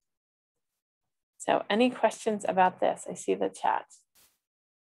 So any questions about this? I see the chat.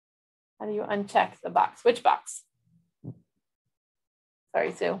 How do you uncheck the box? Which box?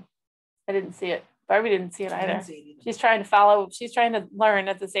 Sorry, Sue. I didn't see it. Barbie didn't see it either. She's trying to follow. She's trying to learn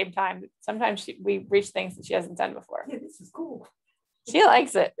at the same time. Sometimes we reach things that she hasn't done before. Yeah, this is cool. She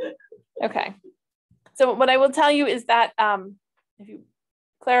likes it. Okay. So what I will tell you is that if you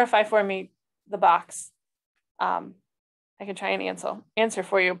clarify for me the box, I can try and answer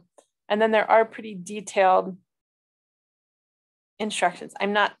for you. And then there are pretty detailed instructions.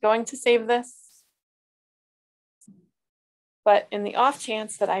 I'm not going to save this, but in the off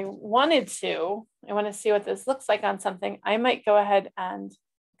chance that I want to see what this looks like on something, I might go ahead and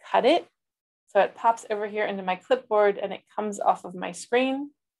cut it. So it pops over here into my clipboard and it comes off of my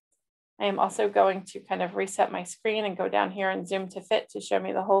screen. I am also going to kind of reset my screen and go down here and zoom to fit to show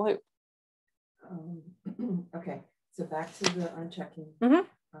me the whole hoop. Okay, so back to the unchecking. Mm-hmm.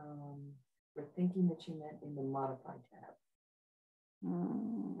 We're thinking that you meant in the modify tab.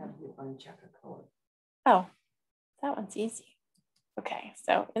 How do you uncheck a color? Oh, that one's easy. Okay,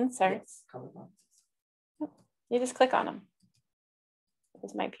 so inserts. Yes, color boxes. You just click on them.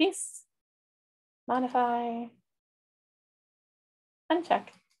 Here's my piece. Modify. Uncheck.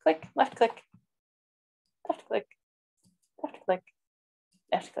 Click, left click, left click, left click,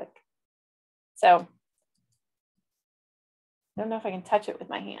 left click. So I don't know if I can touch it with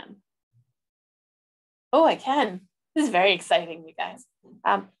my hand. Oh, I can. This is very exciting, you guys.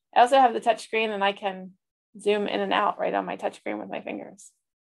 I also have the touch screen and I can zoom in and out right on my touch screen with my fingers,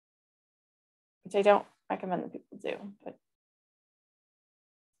 which I don't recommend that people do, but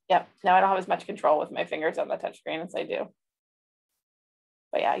yep, now I don't have as much control with my fingers on the touch screen as I do.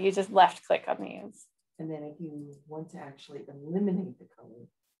 But yeah, you just left click on these. And then if you want to actually eliminate the color.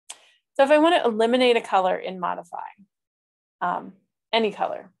 So if I want to eliminate a color in Modify, any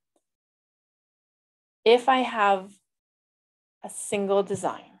color, if I have a single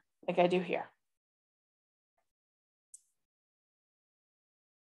design, like I do here,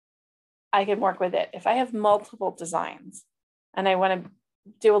 I can work with it. If I have multiple designs and I want to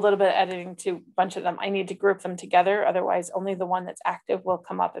do a little bit of editing to a bunch of them, I need to group them together. Otherwise, only the one that's active will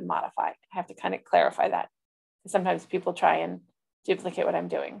come up and modify. I have to kind of clarify that. Sometimes people try and duplicate what I'm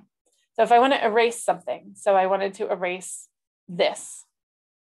doing. So if I want to erase something, so I wanted to erase this,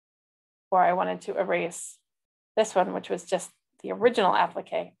 or I wanted to erase this one, which was just the original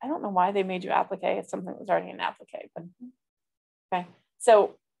applique. I don't know why they made you applique. It's something that was already an applique, but okay.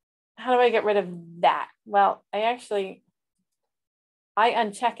 So how do I get rid of that? Well, I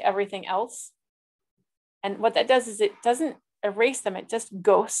uncheck everything else. And what that does is it doesn't erase them. It just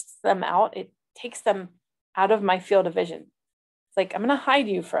ghosts them out. It takes them out of my field of vision. It's like, I'm going to hide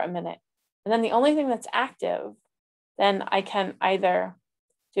you for a minute. And then the only thing that's active, then I can either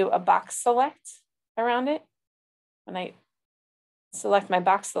do a box select around it. When I select my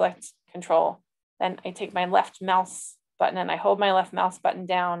box select control, then I take my left mouse button and I hold my left mouse button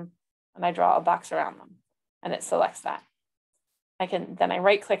down and I draw a box around them and it selects that. Then I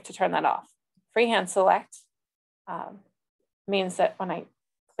right click to turn that off. Freehand select means that when I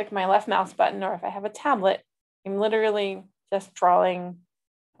click my left mouse button, or if I have a tablet, I'm literally just drawing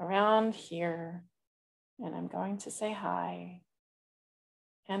around here and I'm going to say hi.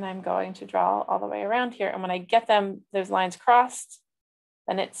 And I'm going to draw all the way around here. And when I get those lines crossed,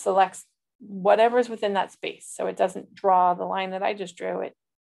 then it selects whatever's within that space. So it doesn't draw the line that I just drew, it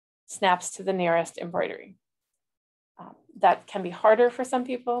snaps to the nearest embroidery. That can be harder for some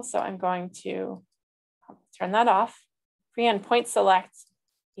people. So I'm going to turn that off. Freehand point select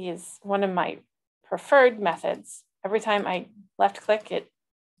is one of my preferred methods. Every time I left click, it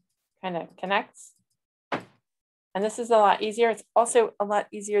kind of connects. And this is a lot easier. It's also a lot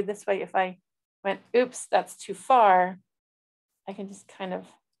easier this way. If I went, oops, that's too far, I can just kind of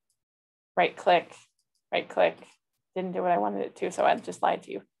right click, didn't do what I wanted it to, so I just lied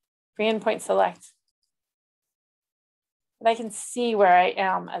to you. Freehand point select. But I can see where I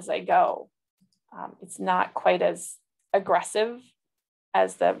am as I go. It's not quite as aggressive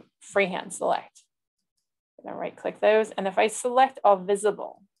as the freehand select. I'm gonna right click those. And if I select all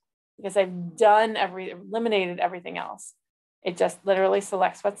visible, because I've eliminated everything else, it just literally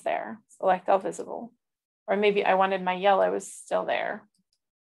selects what's there, select all visible. Or maybe I wanted my yellows still there.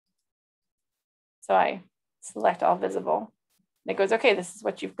 So I select all visible. And it goes, okay, this is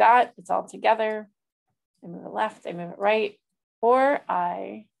what you've got. It's all together. I move it left, I move it right, or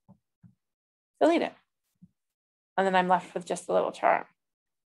I delete it. And then I'm left with just a little charm.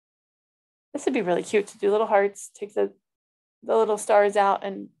 This would be really cute to do little hearts, take the little stars out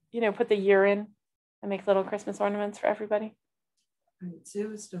and, put the year in and make little Christmas ornaments for everybody. All right,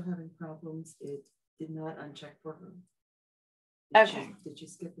 Sue is still having problems. It did not uncheck for her. Did you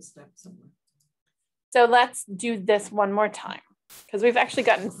skip a step somewhere? So let's do this one more time because we've actually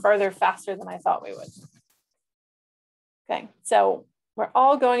gotten further faster than I thought we would. Okay, so we're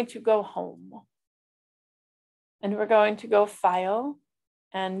all going to go home and we're going to go File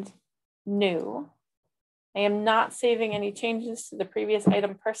and New. I am not saving any changes to the previous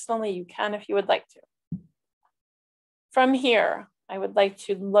item personally. You can if you would like to. From here, I would like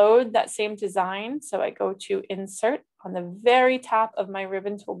to load that same design. So I go to Insert on the very top of my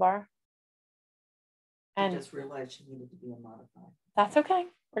ribbon toolbar. And I just realized she needed to be a Modify. That's okay.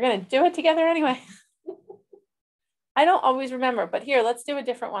 We're going to do it together anyway. I don't always remember, but here, let's do a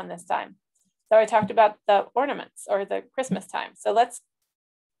different one this time. So I talked about the ornaments or the Christmas time. So let's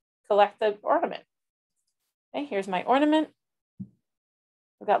collect the ornament. Okay, here's my ornament.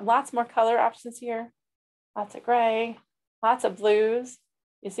 We've got lots more color options here. Lots of gray, lots of blues.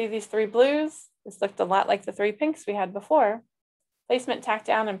 You see these 3 blues? This looked a lot like the 3 pinks we had before. Placement tacked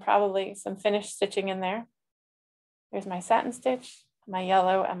down and probably some finished stitching in there. Here's my satin stitch, my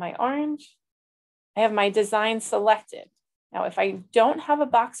yellow and my orange. I have my design selected. Now, if I don't have a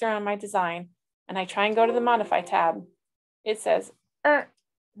box around my design and I try and go to the Modify tab, it says,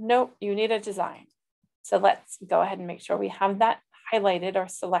 nope, you need a design. So let's go ahead and make sure we have that highlighted or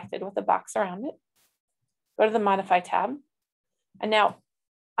selected with a box around it. Go to the Modify tab. And now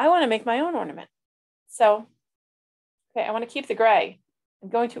I want to make my own ornament. So, okay, I want to keep the gray. I'm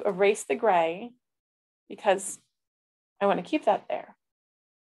going to erase the gray because I want to keep that there.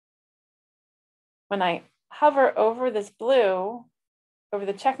 When I hover over this blue, over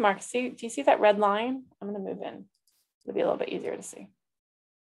the check mark, see, do you see that red line? I'm going to move in. It'll be a little bit easier to see.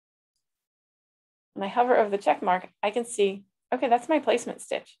 When I hover over the check mark, I can see, okay, that's my placement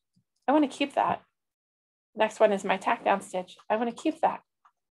stitch. I want to keep that. Next one is my tack down stitch. I want to keep that.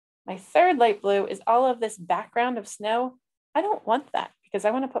 My third light blue is all of this background of snow. I don't want that because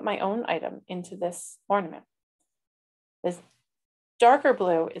I want to put my own item into this ornament. This darker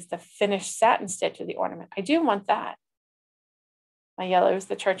blue is the finished satin stitch of the ornament. I do want that. My yellow is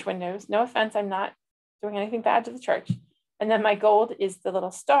the church windows. No offense, I'm not doing anything bad to the church. And then my gold is the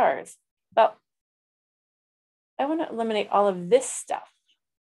little stars. But I want to eliminate all of this stuff.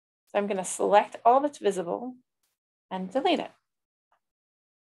 So I'm going to select all that's visible and delete it.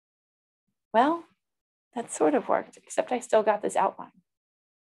 Well, that sort of worked, except I still got this outline.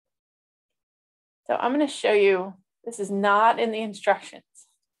 So I'm going to show you, this is not in the instructions.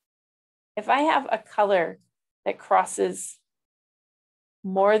 If I have a color that crosses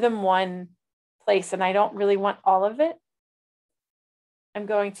more than one place and I don't really want all of it, I'm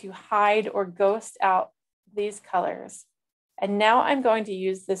going to hide or ghost out these colors. And now I'm going to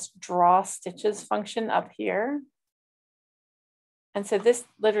use this draw stitches function up here. And so this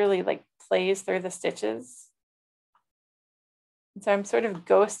literally like plays through the stitches. And so I'm sort of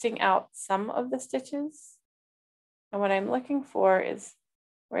ghosting out some of the stitches. And what I'm looking for is,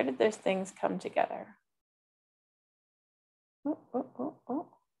 where did those things come together? Oh, oh, oh, oh.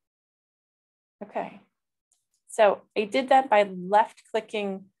 Okay. So I did that by left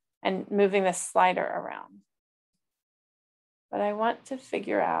clicking and moving the slider around. But I want to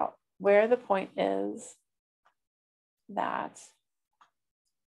figure out where the point is that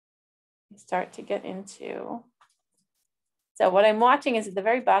I start to get into. So what I'm watching is at the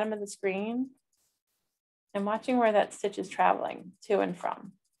very bottom of the screen. I'm watching where that stitch is traveling to and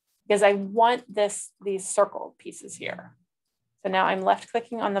from, because I want these circle pieces here. So now I'm left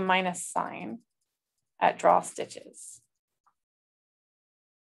clicking on the minus sign at draw stitches.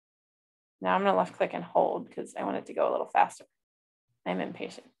 Now I'm going to left click and hold because I want it to go a little faster. I'm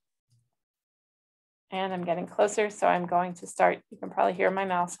impatient. And I'm getting closer, so I'm going to start. You can probably hear my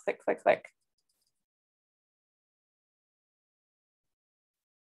mouse click, click, click.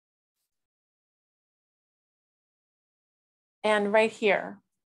 And right here,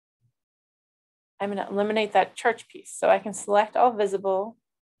 I'm going to eliminate that church piece. So I can select all visible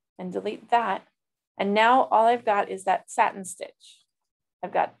and delete that. And now all I've got is that satin stitch.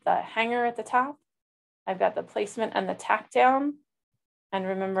 I've got the hanger at the top. I've got the placement and the tack down. And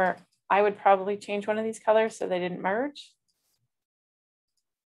remember, I would probably change one of these colors so they didn't merge.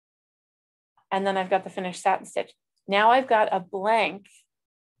 And then I've got the finished satin stitch. Now I've got a blank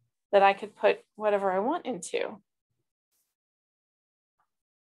that I could put whatever I want into.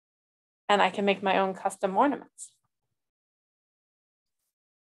 And I can make my own custom ornaments.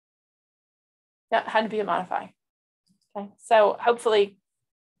 Yeah, how to be a modify. Okay, so hopefully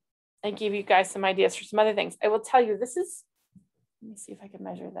I gave you guys some ideas for some other things. I will tell you, this is, let me see if I can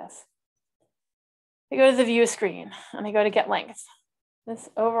measure this. I go to the view screen and I go to get length. This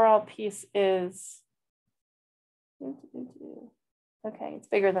overall piece is, okay, it's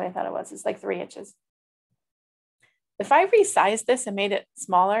bigger than I thought it was. It's like 3 inches. If I resized this and made it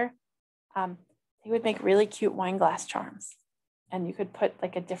smaller, they would make really cute wine glass charms. And you could put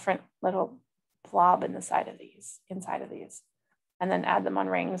like a different little blob in the side of these, inside of these, and then add them on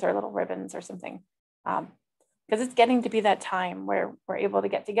rings or little ribbons or something. Because it's getting to be that time where we're able to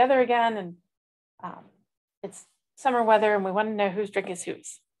get together again, and it's summer weather and we want to know whose drink is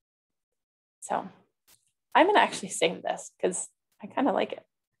whose. So I'm gonna actually save this because I kind of like it.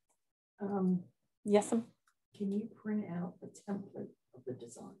 Yes, can you print out a template of the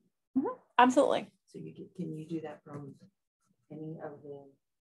design? Mm-hmm. Absolutely. So can you do that from any of the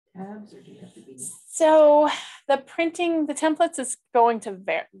tabs, or do you have to be? So the printing, the templates is going to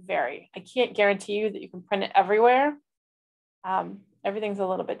vary. I can't guarantee you that you can print it everywhere. Everything's a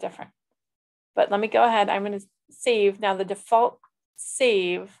little bit different. But let me go ahead. I'm going to save. Now the default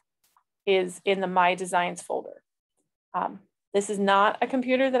save is in the My Designs folder. This is not a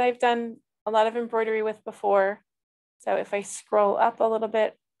computer that I've done a lot of embroidery with before. So if I scroll up a little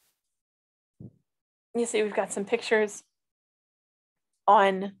bit, you see we've got some pictures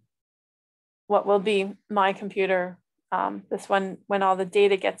on what will be my computer. This one, when all the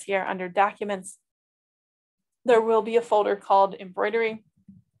data gets here under documents, there will be a folder called embroidery.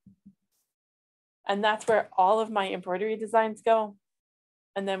 And that's where all of my embroidery designs go.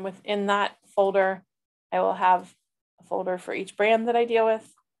 And then within that folder, I will have a folder for each brand that I deal with.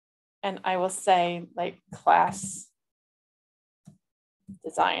 And I will say like class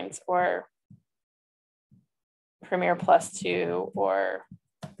designs or Premiere Plus 2 or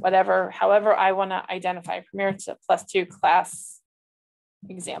whatever, however I want to identify Premiere Plus 2 class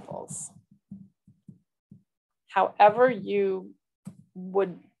examples. However you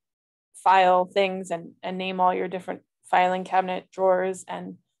would file things and name all your different filing cabinet drawers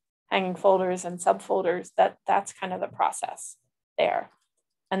and hanging folders and subfolders, that's kind of the process there.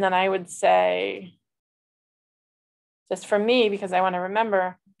 And then I would say, just for me, because I want to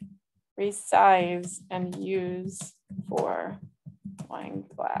remember, resize and use for wine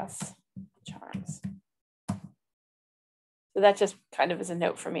glass charms. So that just kind of is a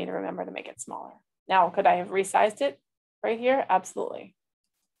note for me to remember to make it smaller. Now, could I have resized it right here? Absolutely.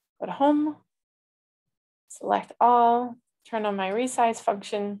 Go to home, select all, turn on my resize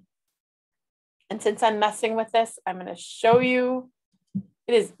function. And since I'm messing with this, I'm going to show you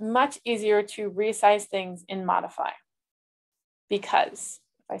it is much easier to resize things in Modify, because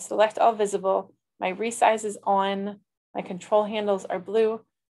if I select all visible, my resize is on, my control handles are blue.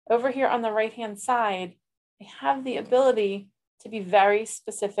 Over here on the right-hand side, I have the ability to be very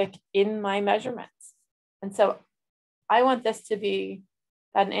specific in my measurements. And so I want this to be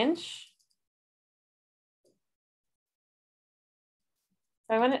about 1 inch.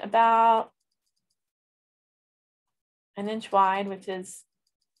 So I want it about 1 inch wide, which is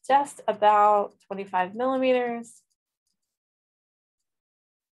just about 25 millimeters.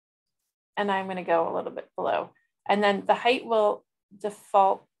 And I'm going to go a little bit below. And then the height will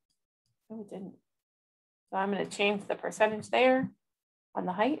default. Oh, it didn't. So I'm going to change the percentage there on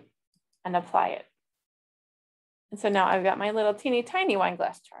the height and apply it. And so now I've got my little teeny tiny wine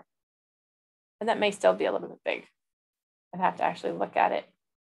glass charm. And that may still be a little bit big. I'd have to actually look at it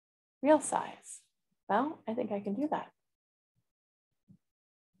real size. Well, I think I can do that.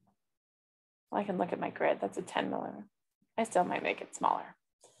 Well, I can look at my grid. That's a 10 millimeter. I still might make it smaller.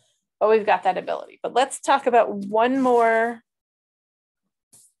 But we've got that ability. But let's talk about one more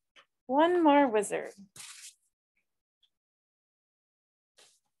wizard.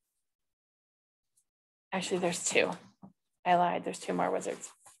 Actually, there's 2. I lied. There's 2 more wizards.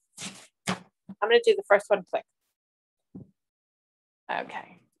 I'm going to do the first one quick.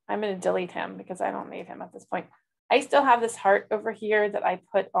 Okay. I'm going to delete him because I don't need him at this point. I still have this heart over here that I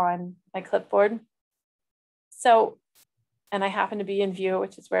put on my clipboard. So, and I happen to be in view,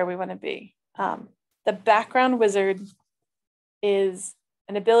 which is where we want to be. The background wizard is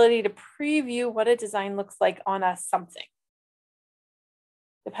an ability to preview what a design looks like on a something.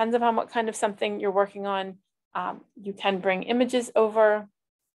 Depends upon what kind of something you're working on. You can bring images over.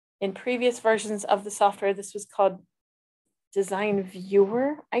 In previous versions of the software, this was called Design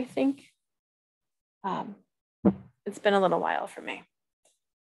Viewer, I think. It's been a little while for me.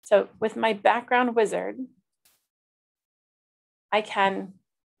 So with my background wizard, I can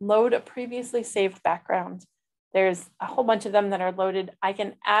load a previously saved background. There's a whole bunch of them that are loaded. I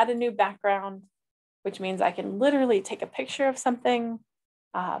can add a new background, which means I can literally take a picture of something.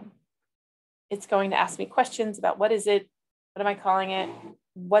 It's going to ask me questions about what is it, what am I calling it,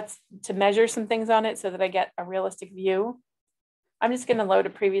 what's to measure some things on it so that I get a realistic view. I'm just going to load a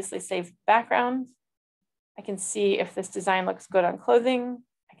previously saved background. I can see if this design looks good on clothing.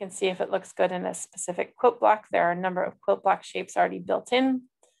 I can see if it looks good in a specific quilt block. There are a number of quilt block shapes already built in,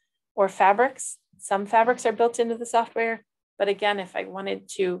 or fabrics. Some fabrics are built into the software, but again, if I wanted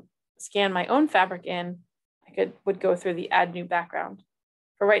to scan my own fabric in, I would go through the add new background.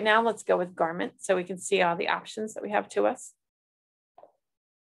 For right now, let's go with garment so we can see all the options that we have to us.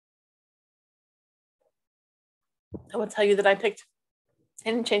 I will tell you that I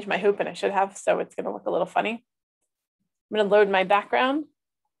didn't change my hoop and I should have, so it's going to look a little funny. I'm going to load my background.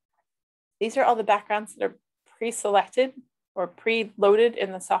 These are all the backgrounds that are pre-selected or pre-loaded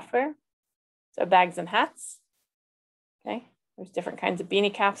in the software. So bags and hats. Okay, there's different kinds of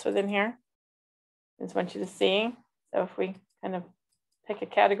beanie caps within here. I just want you to see. So if we kind of pick a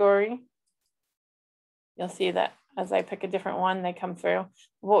category, you'll see that as I pick a different one, they come through.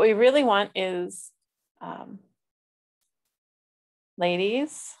 What we really want is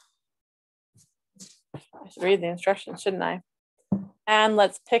ladies. I should read the instructions, shouldn't I? And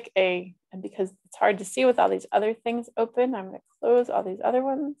let's pick and because it's hard to see with all these other things open, I'm going to close all these other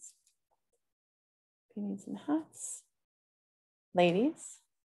ones. Beanies and hats. Ladies.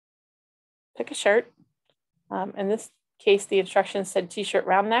 Pick a shirt. In this case, the instructions said t-shirt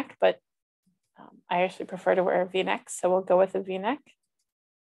round neck, but I actually prefer to wear a v-neck, so we'll go with a v-neck.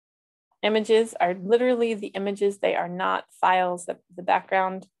 Images are literally the images. They are not files that the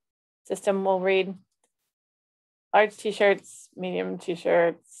background system will read. large t-shirts, medium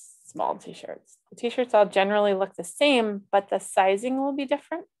t-shirts, small t-shirts. The t-shirts all generally look the same, but the sizing will be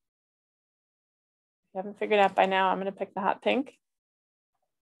different. If you haven't figured out by now, I'm going to pick the hot pink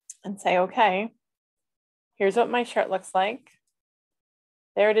and say, okay, here's what my shirt looks like.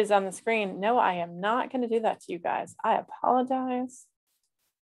 There it is on the screen. No, I am not going to do that to you guys. I apologize.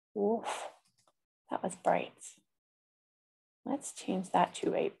 Oof, that was bright. Let's change that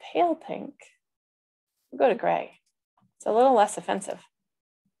to a pale pink. We'll go to gray. It's a little less offensive.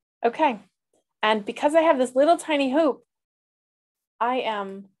 Okay, and because I have this little tiny hoop, I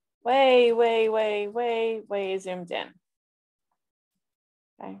am way, way, way, way, way zoomed in.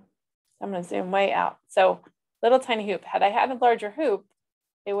 Okay, so I'm going to zoom way out. So little tiny hoop. Had I had a larger hoop,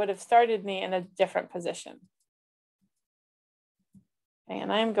 it would have started me in a different position. Okay,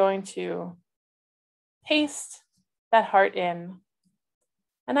 and I'm going to paste that heart in,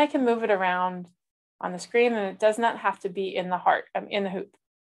 and I can move it around on the screen, and it does not have to be in the heart. I'm in the hoop.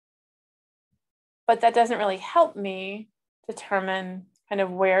 But that doesn't really help me determine kind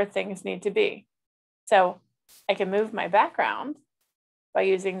of where things need to be. So I can move my background by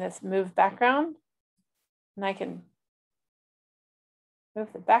using this move background, and I can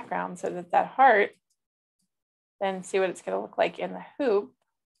move the background so that that heart, then see what it's going to look like in the hoop.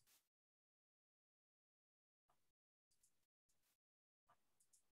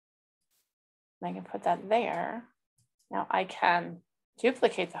 And I can put that there. Now I can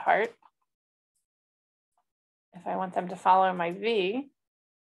duplicate the heart if I want them to follow my V.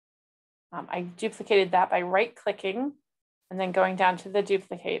 I duplicated that by right-clicking and then going down to the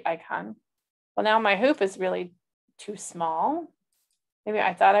duplicate icon. Well, now my hoop is really too small. Maybe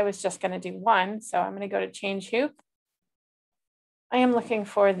I thought I was just going to do one, so I'm going to go to change hoop. I am looking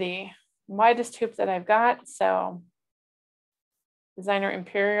for the widest hoop that I've got, so designer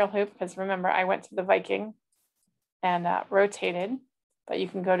imperial hoop, because remember I went to the Viking and rotated, but you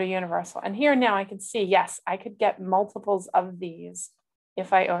can go to universal. And here now I can see, yes, I could get multiples of these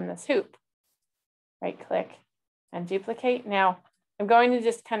if I own this hoop. Right click and duplicate. Now I'm going to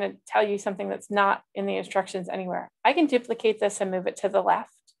just kind of tell you something that's not in the instructions anywhere. I can duplicate this and move it to the left.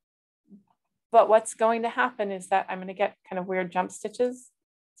 But what's going to happen is that I'm going to get kind of weird jump stitches.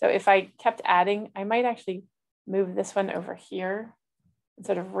 So if I kept adding, I might actually move this one over here and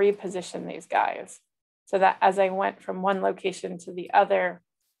sort of reposition these guys so that as I went from one location to the other,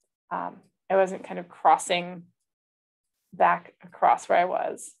 I wasn't kind of crossing back across where I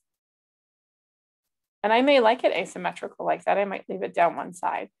was. And I may like it asymmetrical like that. I might leave it down one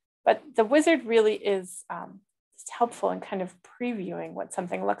side, but the wizard really is just helpful in kind of previewing what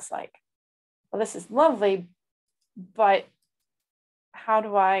something looks like. Well, this is lovely, but how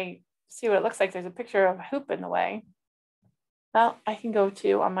do I see what it looks like? There's a picture of a hoop in the way. Well, I can go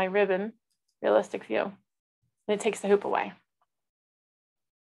to, on my ribbon, realistic view, and it takes the hoop away.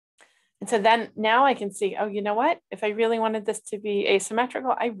 And so then now I can see, oh, you know what? If I really wanted this to be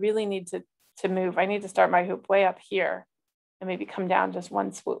asymmetrical, I really need to move. I need to start my hoop way up here and maybe come down just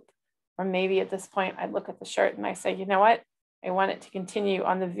one swoop. Or maybe at this point, I look at the shirt and I say, you know what? I want it to continue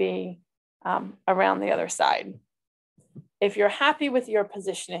on the V around the other side. If you're happy with your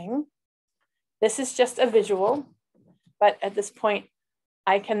positioning, this is just a visual, but at this point,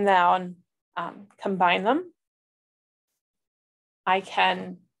 I can now combine them. I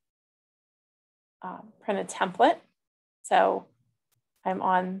can print a template. So I'm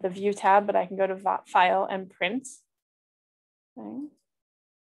on the View tab, but I can go to File and Print. Okay.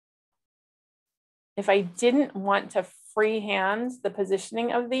 If I didn't want to freehand the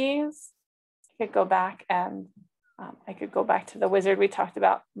positioning of these, I could go back and I could go back to the wizard we talked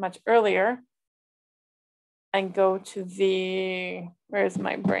about much earlier and go to the, where's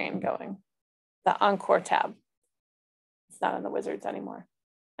my brain going? The Encore tab. It's not on the wizards anymore.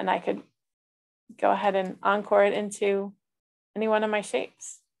 And I could go ahead and encore it into any one of my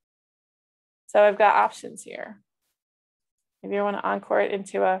shapes. So I've got options here. If you want to encore it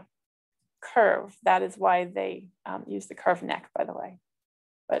into a curve, that is why they use the curved neck, by the way,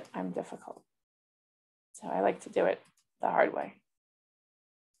 but I'm difficult. So I like to do it the hard way.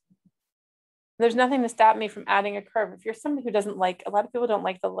 There's nothing to stop me from adding a curve. If you're somebody who doesn't like, a lot of people don't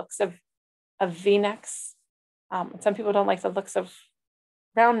like the looks of V-necks. Some people don't like the looks of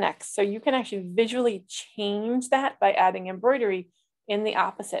round necks. So you can actually visually change that by adding embroidery in the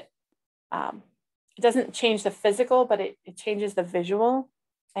opposite. It doesn't change the physical, but it changes the visual.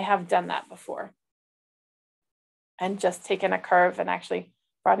 I have done that before. And just taken a curve and actually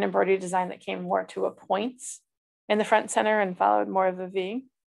brought an embroidery design that came more to a point in the front center and followed more of a V.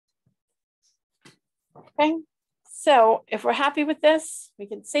 Okay, so if we're happy with this, we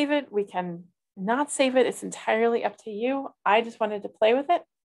can save it. We can not save it. It's entirely up to you. I just wanted to play with it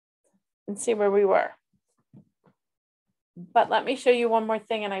and see where we were. But let me show you one more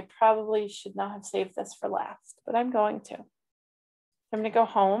thing, and I probably should not have saved this for last, but I'm going to. I'm going to go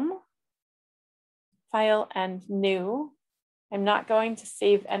home, file, and new. I'm not going to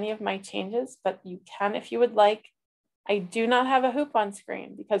save any of my changes, but you can if you would like. I do not have a hoop on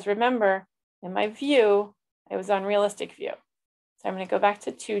screen because remember, in my view, I was on realistic view. So I'm going to go back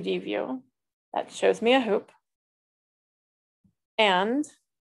to 2D view. That shows me a hoop. And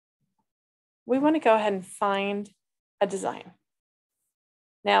we want to go ahead and find a design.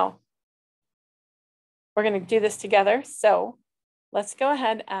 Now, we're going to do this together. So let's go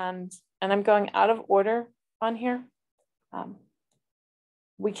ahead and I'm going out of order on here.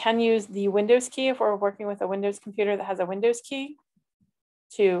 We can use the Windows key if we're working with a Windows computer that has a Windows key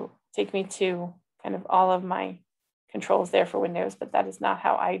to take me to kind of all of my controls there for Windows, but that is not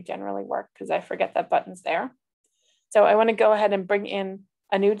how I generally work because I forget that button's there. So I want to go ahead and bring in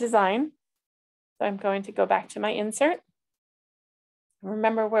a new design. So I'm going to go back to my insert.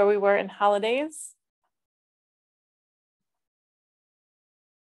 Remember where we were in holidays.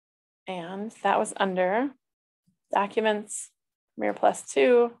 And that was under Documents, Premiere Plus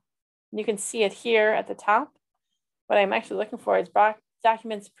 2. You can see it here at the top. What I'm actually looking for is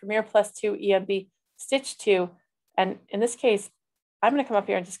Documents, Premiere Plus 2, EMB, Stitch 2. And in this case, I'm going to come up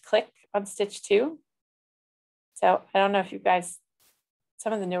here and just click on Stitch 2. So I don't know if you guys,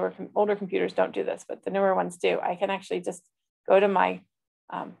 some of the older computers don't do this, but the newer ones do. I can actually just go to my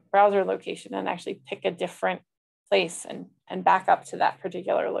browser location and actually pick a different place and back up to that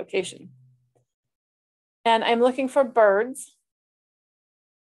particular location. And I'm looking for birds.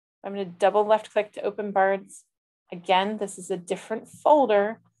 I'm going to double left click to open birds. Again, this is a different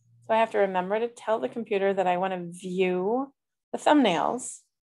folder. So I have to remember to tell the computer that I want to view the thumbnails.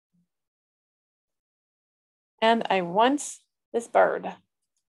 And I want this bird.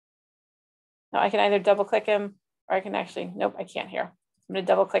 Now I can either double click him or I can actually, nope, I can't here. I'm going to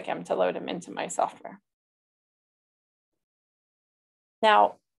double click him to load him into my software.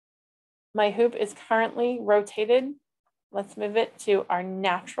 Now, my hoop is currently rotated. Let's move it to our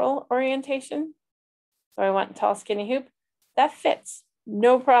natural orientation. So I want tall, skinny hoop. That fits,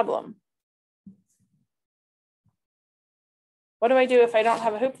 no problem. What do I do if I don't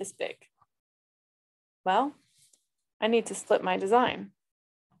have a hoop this big? Well, I need to split my design.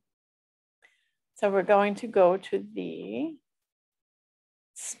 So we're going to go to the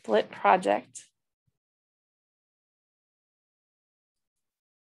split project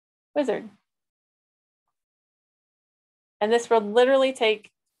wizard. And this will literally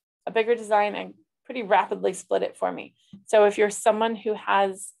take a bigger design and pretty rapidly split it for me. So if you're someone who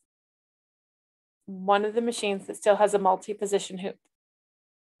has one of the machines that still has a multi-position hoop,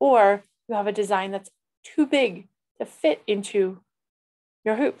 or you have a design that's too big to fit into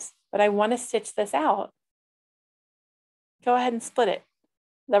your hoops, but I want to stitch this out, go ahead and split it.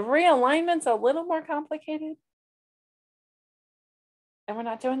 The realignment's a little more complicated. And we're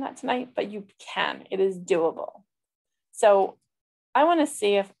not doing that tonight, but you can, it is doable. So I want to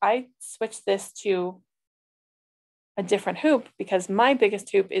see if I switch this to a different hoop because my biggest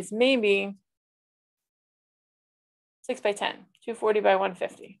hoop is maybe 6 by 10, 240 by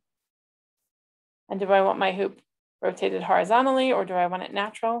 150. And do I want my hoop rotated horizontally or do I want it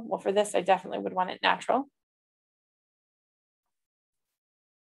natural? Well, for this, I definitely would want it natural.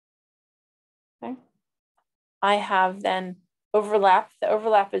 Okay. I have then overlap. The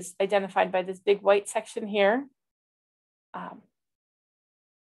overlap is identified by this big white section here.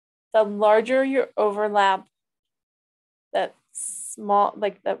 The larger your overlap, that small,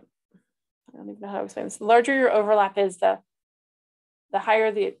 like the, I don't even know how to explain this. The larger your overlap is, the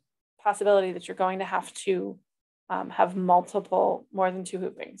higher the possibility that you're going to have to have multiple, more than 2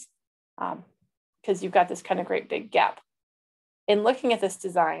 hoopings, because you've got this kind of great big gap. In looking at this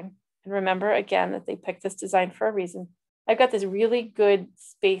design, and remember again that they picked this design for a reason, I've got this really good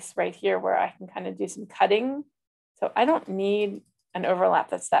space right here where I can kind of do some cutting. So I don't need an overlap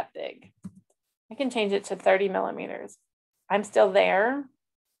that's that big. I can change it to 30 millimeters. I'm still there.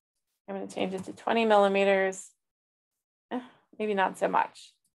 I'm going to change it to 20 millimeters. Maybe not so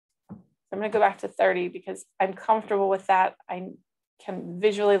much. So I'm going to go back to 30 because I'm comfortable with that. I can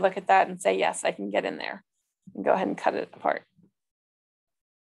visually look at that and say, yes, I can get in there and go ahead and cut it apart.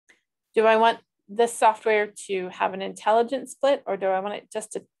 Do I want this software to have an intelligent split or do I want it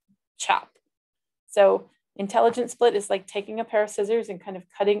just to chop? So intelligent split is like taking a pair of scissors and kind of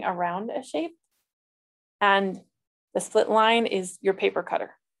cutting around a shape. And the split line is your paper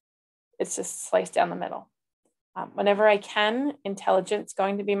cutter. It's just sliced down the middle. Whenever I can, intelligent's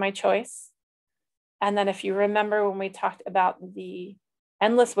going to be my choice. And then if you remember when we talked about the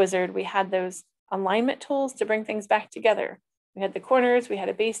Endless Wizard, we had those alignment tools to bring things back together. We had the corners, we had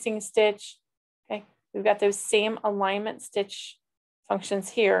a basting stitch. Okay, we've got those same alignment stitch functions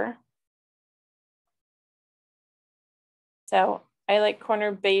here. So I like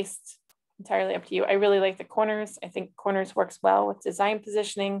corner based, entirely up to you. I really like the corners. I think corners works well with design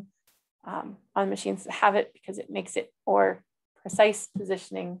positioning on machines that have it, because it makes it more precise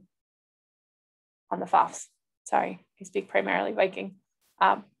positioning on the FOFs. Sorry, I speak primarily Viking.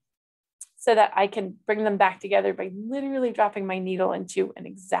 So that I can bring them back together by literally dropping my needle into an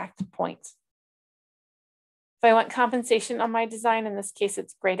exact point. If I want compensation on my design, in this case,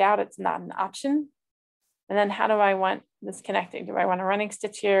 it's grayed out, it's not an option. And then how do I want this connecting? Do I want a running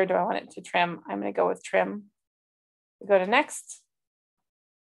stitch here? Do I want it to trim? I'm gonna go with trim. We go to next.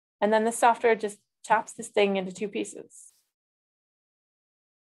 And then the software just chops this thing into 2 pieces.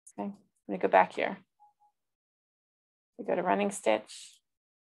 Okay, I'm gonna go back here. We go to running stitch.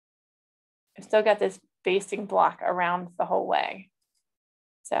 I've still got this basting block around the whole way.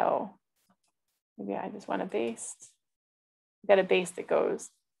 So maybe I just want to baste. I've got a baste that goes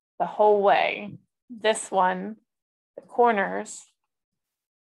the whole way. This one, the corners,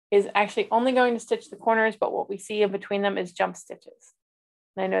 is actually only going to stitch the corners, but what we see in between them is jump stitches.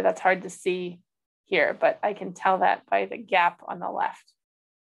 And I know that's hard to see here, but I can tell that by the gap on the left.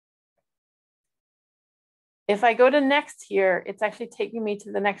 If I go to next here, it's actually taking me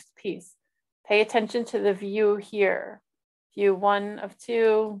to the next piece. Pay attention to the view here. View 1 of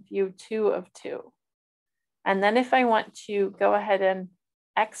 2, view 2 of 2. And then if I want to go ahead and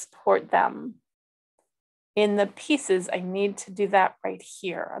export them in the pieces, I need to do that right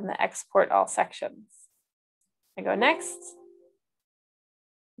here on the export all sections. I go next.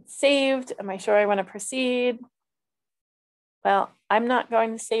 It's saved. Am I sure I want to proceed? Well, I'm not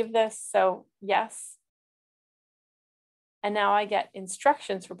going to save this, so yes. And now I get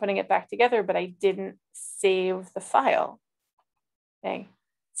instructions for putting it back together, but I didn't save the file. Okay,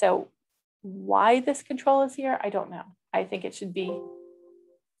 so why this control is here, I don't know. I think it should be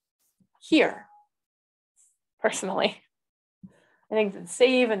here, personally. I think the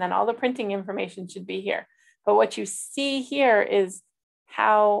save and then all the printing information should be here. But what you see here is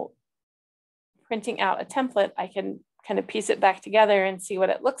how printing out a template, I can kind of piece it back together and see what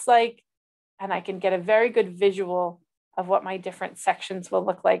it looks like. And I can get a very good visual of what my different sections will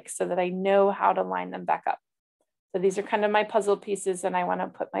look like so that I know how to line them back up. So these are kind of my puzzle pieces, and I want to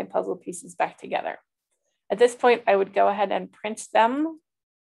put my puzzle pieces back together. At this point, I would go ahead and print them.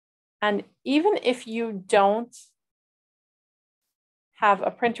 And even if you don't have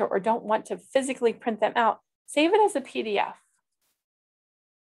a printer or don't want to physically print them out, save it as a PDF.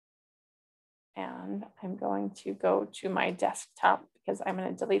 And I'm going to go to my desktop because I'm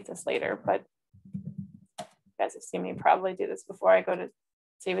going to delete this later, but you guys have seen me probably do this before. I go to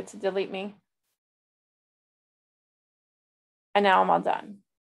save it to delete me. And now I'm all done.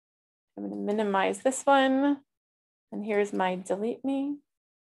 I'm going to minimize this one. And here's my delete me.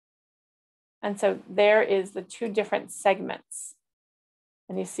 And so there is the 2 different segments.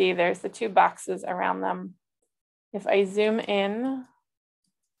 And you see there's the 2 boxes around them. If I zoom in,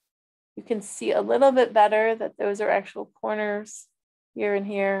 you can see a little bit better that those are actual corners here and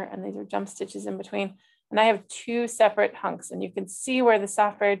here, and these are jump stitches in between. And I have 2 separate hunks, and you can see where the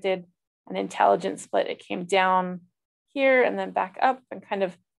software did an intelligent split. It came down here and then back up and kind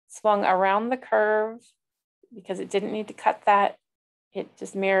of swung around the curve because it didn't need to cut that. It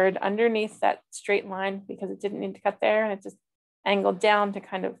just mirrored underneath that straight line because it didn't need to cut there, and it just angled down to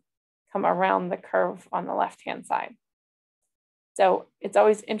kind of come around the curve on the left-hand side. So it's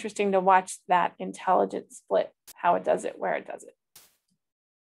always interesting to watch that intelligent split, how it does it, where it does it.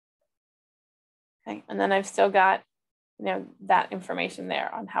 Okay, and then I've still got, that information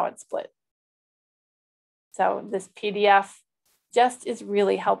there on how it's split. So this PDF just is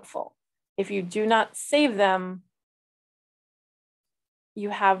really helpful. If you do not save them, you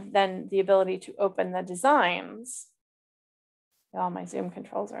have then the ability to open the designs. All my Zoom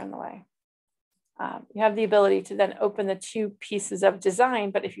controls are in the way. You have the ability to then open the 2 pieces of design,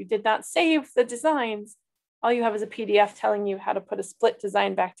 but if you did not save the designs, all you have is a PDF telling you how to put a split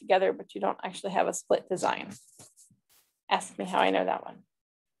design back together, but you don't actually have a split design. Ask me how I know that one.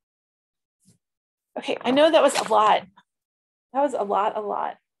 Okay, I know that was a lot. That was a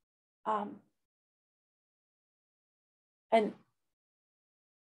lot. And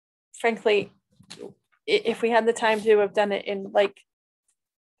frankly, if we had the time to have done it in like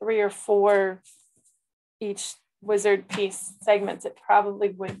 3 or 4 each wizard piece segments, it probably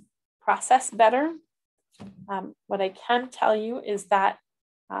would process better. What I can tell you is that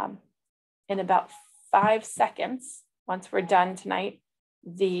in about 5 seconds once we're done tonight.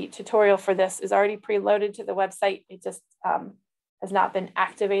 The tutorial for this is already preloaded to the website. It just has not been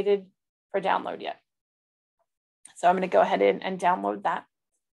activated for download yet. So I'm going to go ahead and download that.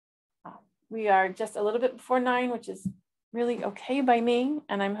 We are just a little bit before 9, which is really okay by me,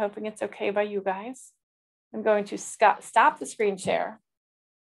 and I'm hoping it's okay by you guys. I'm going to stop the screen share.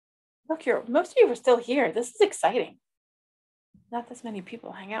 Look, most of you are still here. This is exciting. Not this many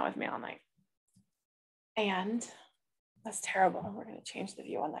people hang out with me all night. And that's terrible. We're going to change the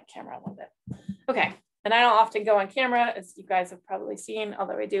view on that camera a little bit. Okay, and I don't often go on camera, as you guys have probably seen,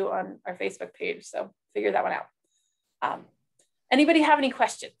 although I do on our Facebook page, so figure that one out. Anybody have any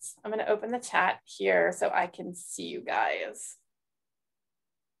questions? I'm going to open the chat here so I can see you guys.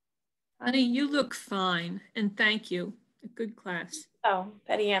 Honey, you look fine, and thank you. A good class. Oh,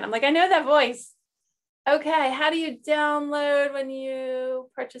 Betty Ann. I'm like, I know that voice. Okay, how do you download when you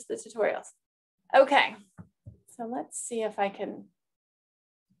purchase the tutorials? Okay, so let's see if I can.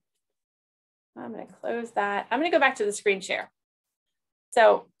 I'm going to close that. I'm going to go back to the screen share.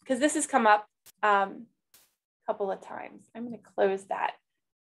 So, because this has come up couple of times. I'm going to close that.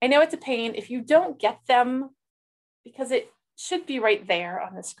 I know it's a pain if you don't get them, because it should be right there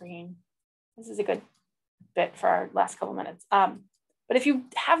on the screen. This is a good bit for our last couple minutes. But if you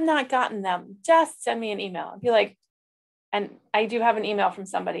have not gotten them, just send me an email. I'd be like, and I do have an email from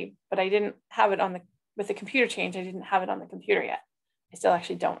somebody, but I didn't have it on the, with the computer change, I didn't have it on the computer yet. I still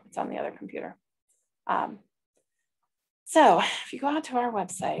actually don't, it's on the other computer. So if you go out to our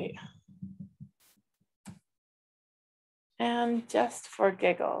website, and just for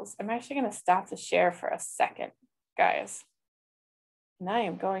giggles, I'm actually going to stop the share for a second, guys. And I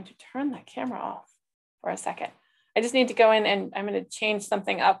am going to turn that camera off for a second. I just need to go in and I'm going to change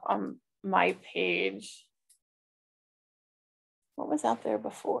something up on my page. What was out there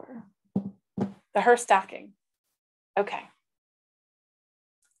before? The Her Stocking. Okay.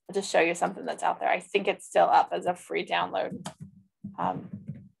 I'll just show you something that's out there. I think it's still up as a free download.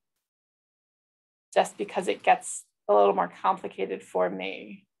 Just because it gets a little more complicated for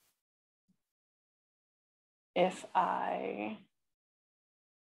me if I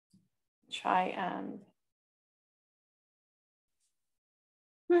try and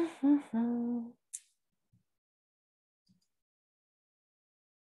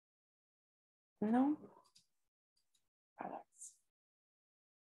no products.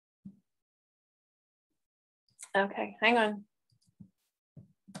 Okay, hang on.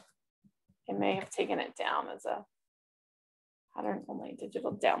 I may have taken it down as a pattern only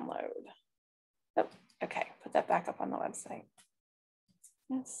digital download. Oh, okay, put that back up on the website.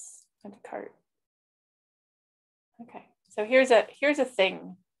 Yes, add to cart. Okay, so here's a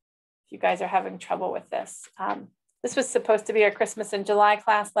thing. If you guys are having trouble with this, this was supposed to be our Christmas in July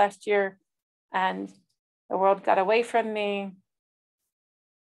class last year, and the world got away from me,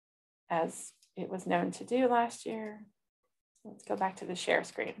 as it was known to do last year. Let's go back to the share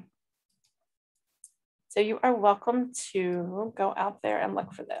screen. So you are welcome to go out there and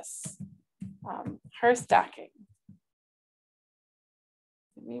look for this. Her Stocking.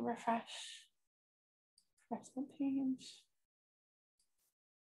 Let me refresh the page.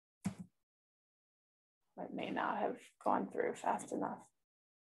 It may not have gone through fast enough.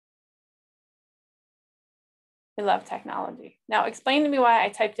 I love technology. Now explain to me why I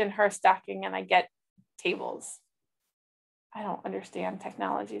typed in Her Stocking and I get tables. I don't understand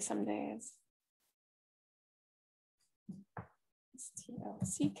technology some days. Stocking.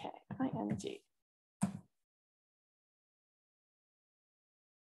 Let's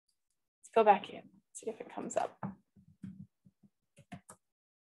go back in, see if it comes up.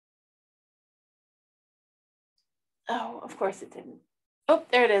 Oh, of course it didn't. Oh,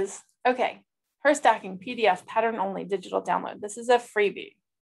 there it is. Okay, Her Stocking PDF pattern only digital download. This is a freebie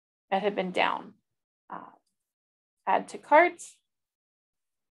that had been down. Add to cart.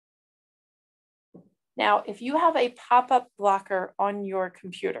 Now, if you have a pop-up blocker on your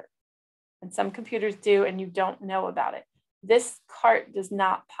computer, and some computers do and you don't know about it, this cart does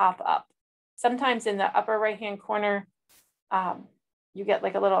not pop up. Sometimes in the upper right-hand corner, you get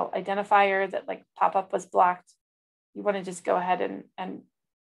like a little identifier that like pop-up was blocked. You want to just go ahead and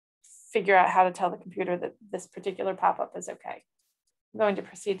figure out how to tell the computer that this particular pop-up is okay. I'm going to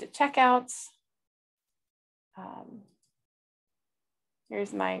proceed to checkout.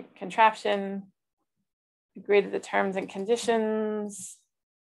 Here's my contraption. Agree to the terms and conditions.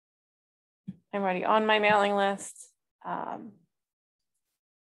 I'm already on my mailing list.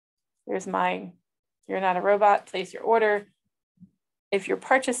 Here's my, you're not a robot, place your order. If you're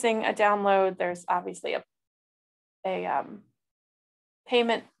purchasing a download, there's obviously a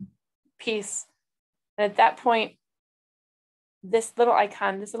payment piece. And at that point, this little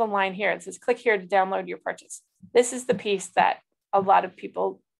icon, this little line here, it says click here to download your purchase. This is the piece that a lot of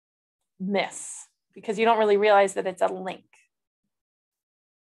people miss because you don't really realize that it's a link.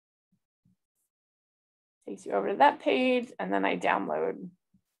 Takes you over to that page, and then I download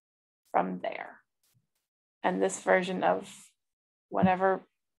from there. And this version of whatever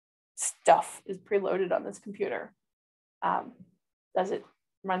stuff is preloaded on this computer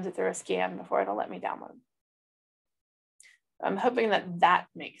runs it through a scan before it'll let me download. I'm hoping that that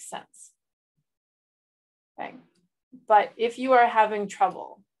makes sense. Okay. But if you are having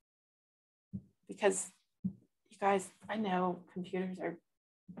trouble, because you guys, I know computers are,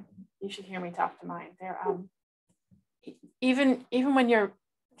 you should hear me talk to mine. They're even when you're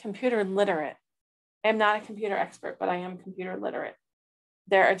computer literate, I am not a computer expert, but I am computer literate.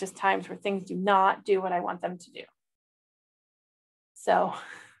 There are just times where things do not do what I want them to do. So,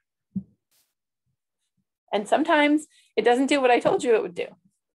 and sometimes it doesn't do what I told you it would do.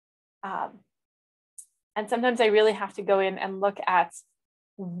 And sometimes I really have to go in and look at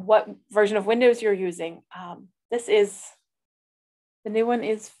what version of Windows you're using. This is, the new one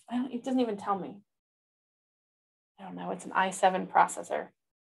is, it doesn't even tell me. I don't know, it's an i7 processor.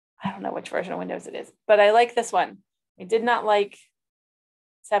 I don't know which version of Windows it is, but I like this one. I did not like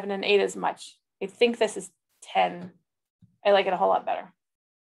 7 and 8 as much. I think this is 10. I like it a whole lot better.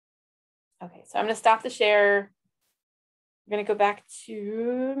 Okay, so I'm gonna stop the share. I'm gonna go back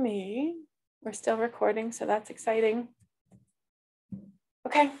to me. We're still recording, so that's exciting.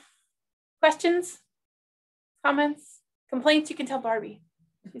 Okay, questions, comments, complaints? You can tell Barbie.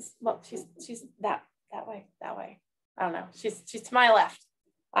 She's that way. I don't know. She's to my left.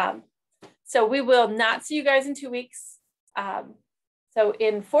 So we will not see you guys in 2 weeks. So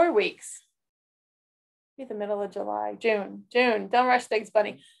in 4 weeks, be the middle of July, June. Don't rush things,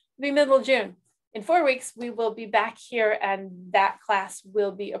 Bunny. It'll be middle of June. In 4 weeks, we will be back here, and that class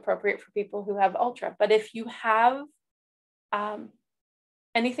will be appropriate for people who have Ultra. But if you have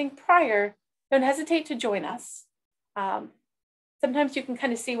anything prior, don't hesitate to join us. Sometimes you can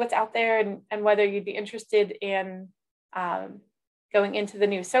kind of see what's out there and whether you'd be interested in going into the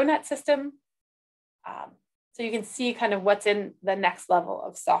new SONET system. So you can see kind of what's in the next level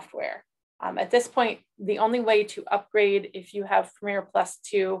of software. At this point, the only way to upgrade if you have Premiere Plus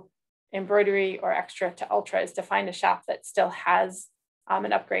to Embroidery or Extra to Ultra is to find a shop that still has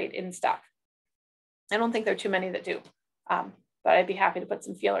an upgrade in stock. I don't think there are too many that do, but I'd be happy to put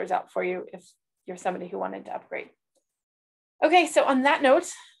some feelers out for you if you're somebody who wanted to upgrade. Okay, so on that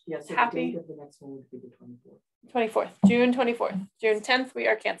note, yeah, so happy. The date of the next one would be the 24th. 24th, June 24th. June 10th, we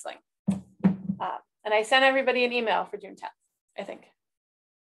are canceling. And I sent everybody an email for June 10th, I think.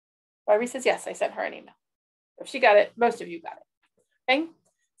 Barbie says yes, I sent her an email. If she got it, most of you got it. Okay,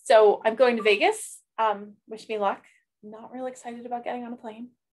 so I'm going to Vegas. Wish me luck. I'm not really excited about getting on a plane,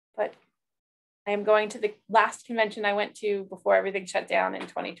 but I am going to the last convention I went to before everything shut down in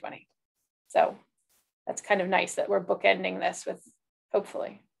 2020. So that's kind of nice that we're bookending this with,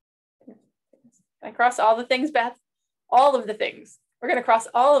 hopefully. Can I cross all the things, Beth? All of the things. We're going to cross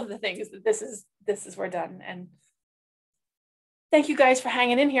all of the things that this is we're done. And thank you guys for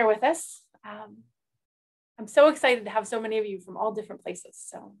hanging in here with us. I'm so excited to have so many of you from all different places.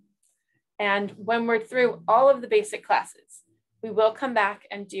 So, and when we're through all of the basic classes, we will come back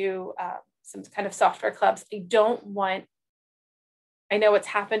and do some kind of software clubs. I know what's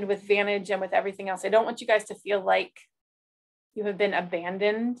happened with Vantage and with everything else. I don't want you guys to feel like you have been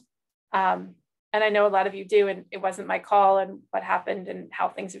abandoned. And I know a lot of you do, and it wasn't my call and what happened and how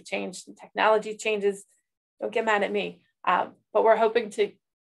things have changed and technology changes. Don't get mad at me. But we're hoping to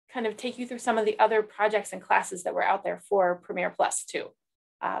kind of take you through some of the other projects and classes that were out there for Premiere Plus too.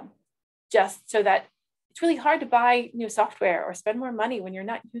 Just so that it's really hard to buy new software or spend more money when you're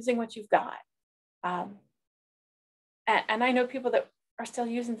not using what you've got. And I know people that are still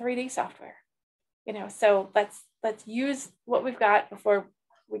using 3D software, so let's use what we've got before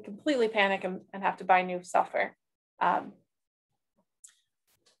we completely panic and have to buy new software. I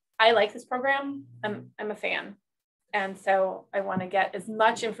like this program. I'm a fan. And so I want to get as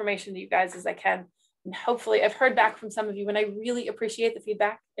much information to you guys as I can. And hopefully I've heard back from some of you, and I really appreciate the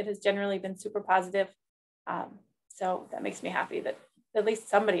feedback. It has generally been super positive. So that makes me happy that at least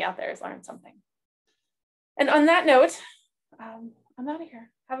somebody out there has learned something. And on that note, I'm out of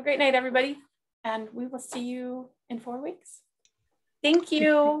here. Have a great night, everybody. And we will see you in 4 weeks. Thank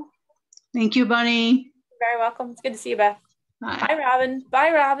you. Thank you, Bunny. You're very welcome. It's good to see you, Beth. Bye. Bye, Robin.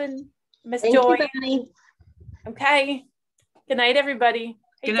 Bye, Robin. Miss Thank Joy. you, Bunny. Okay. Good night, everybody.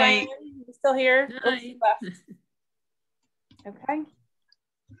 Hey, Good night. Diane, you still here? Night. Oops, left. Okay.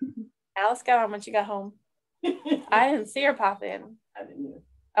 Alice got on when she got home. I didn't see her pop in. I didn't either.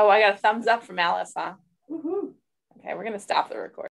 Oh, I got a thumbs up from Alice, huh? Woohoo. Okay, we're going to stop the recording.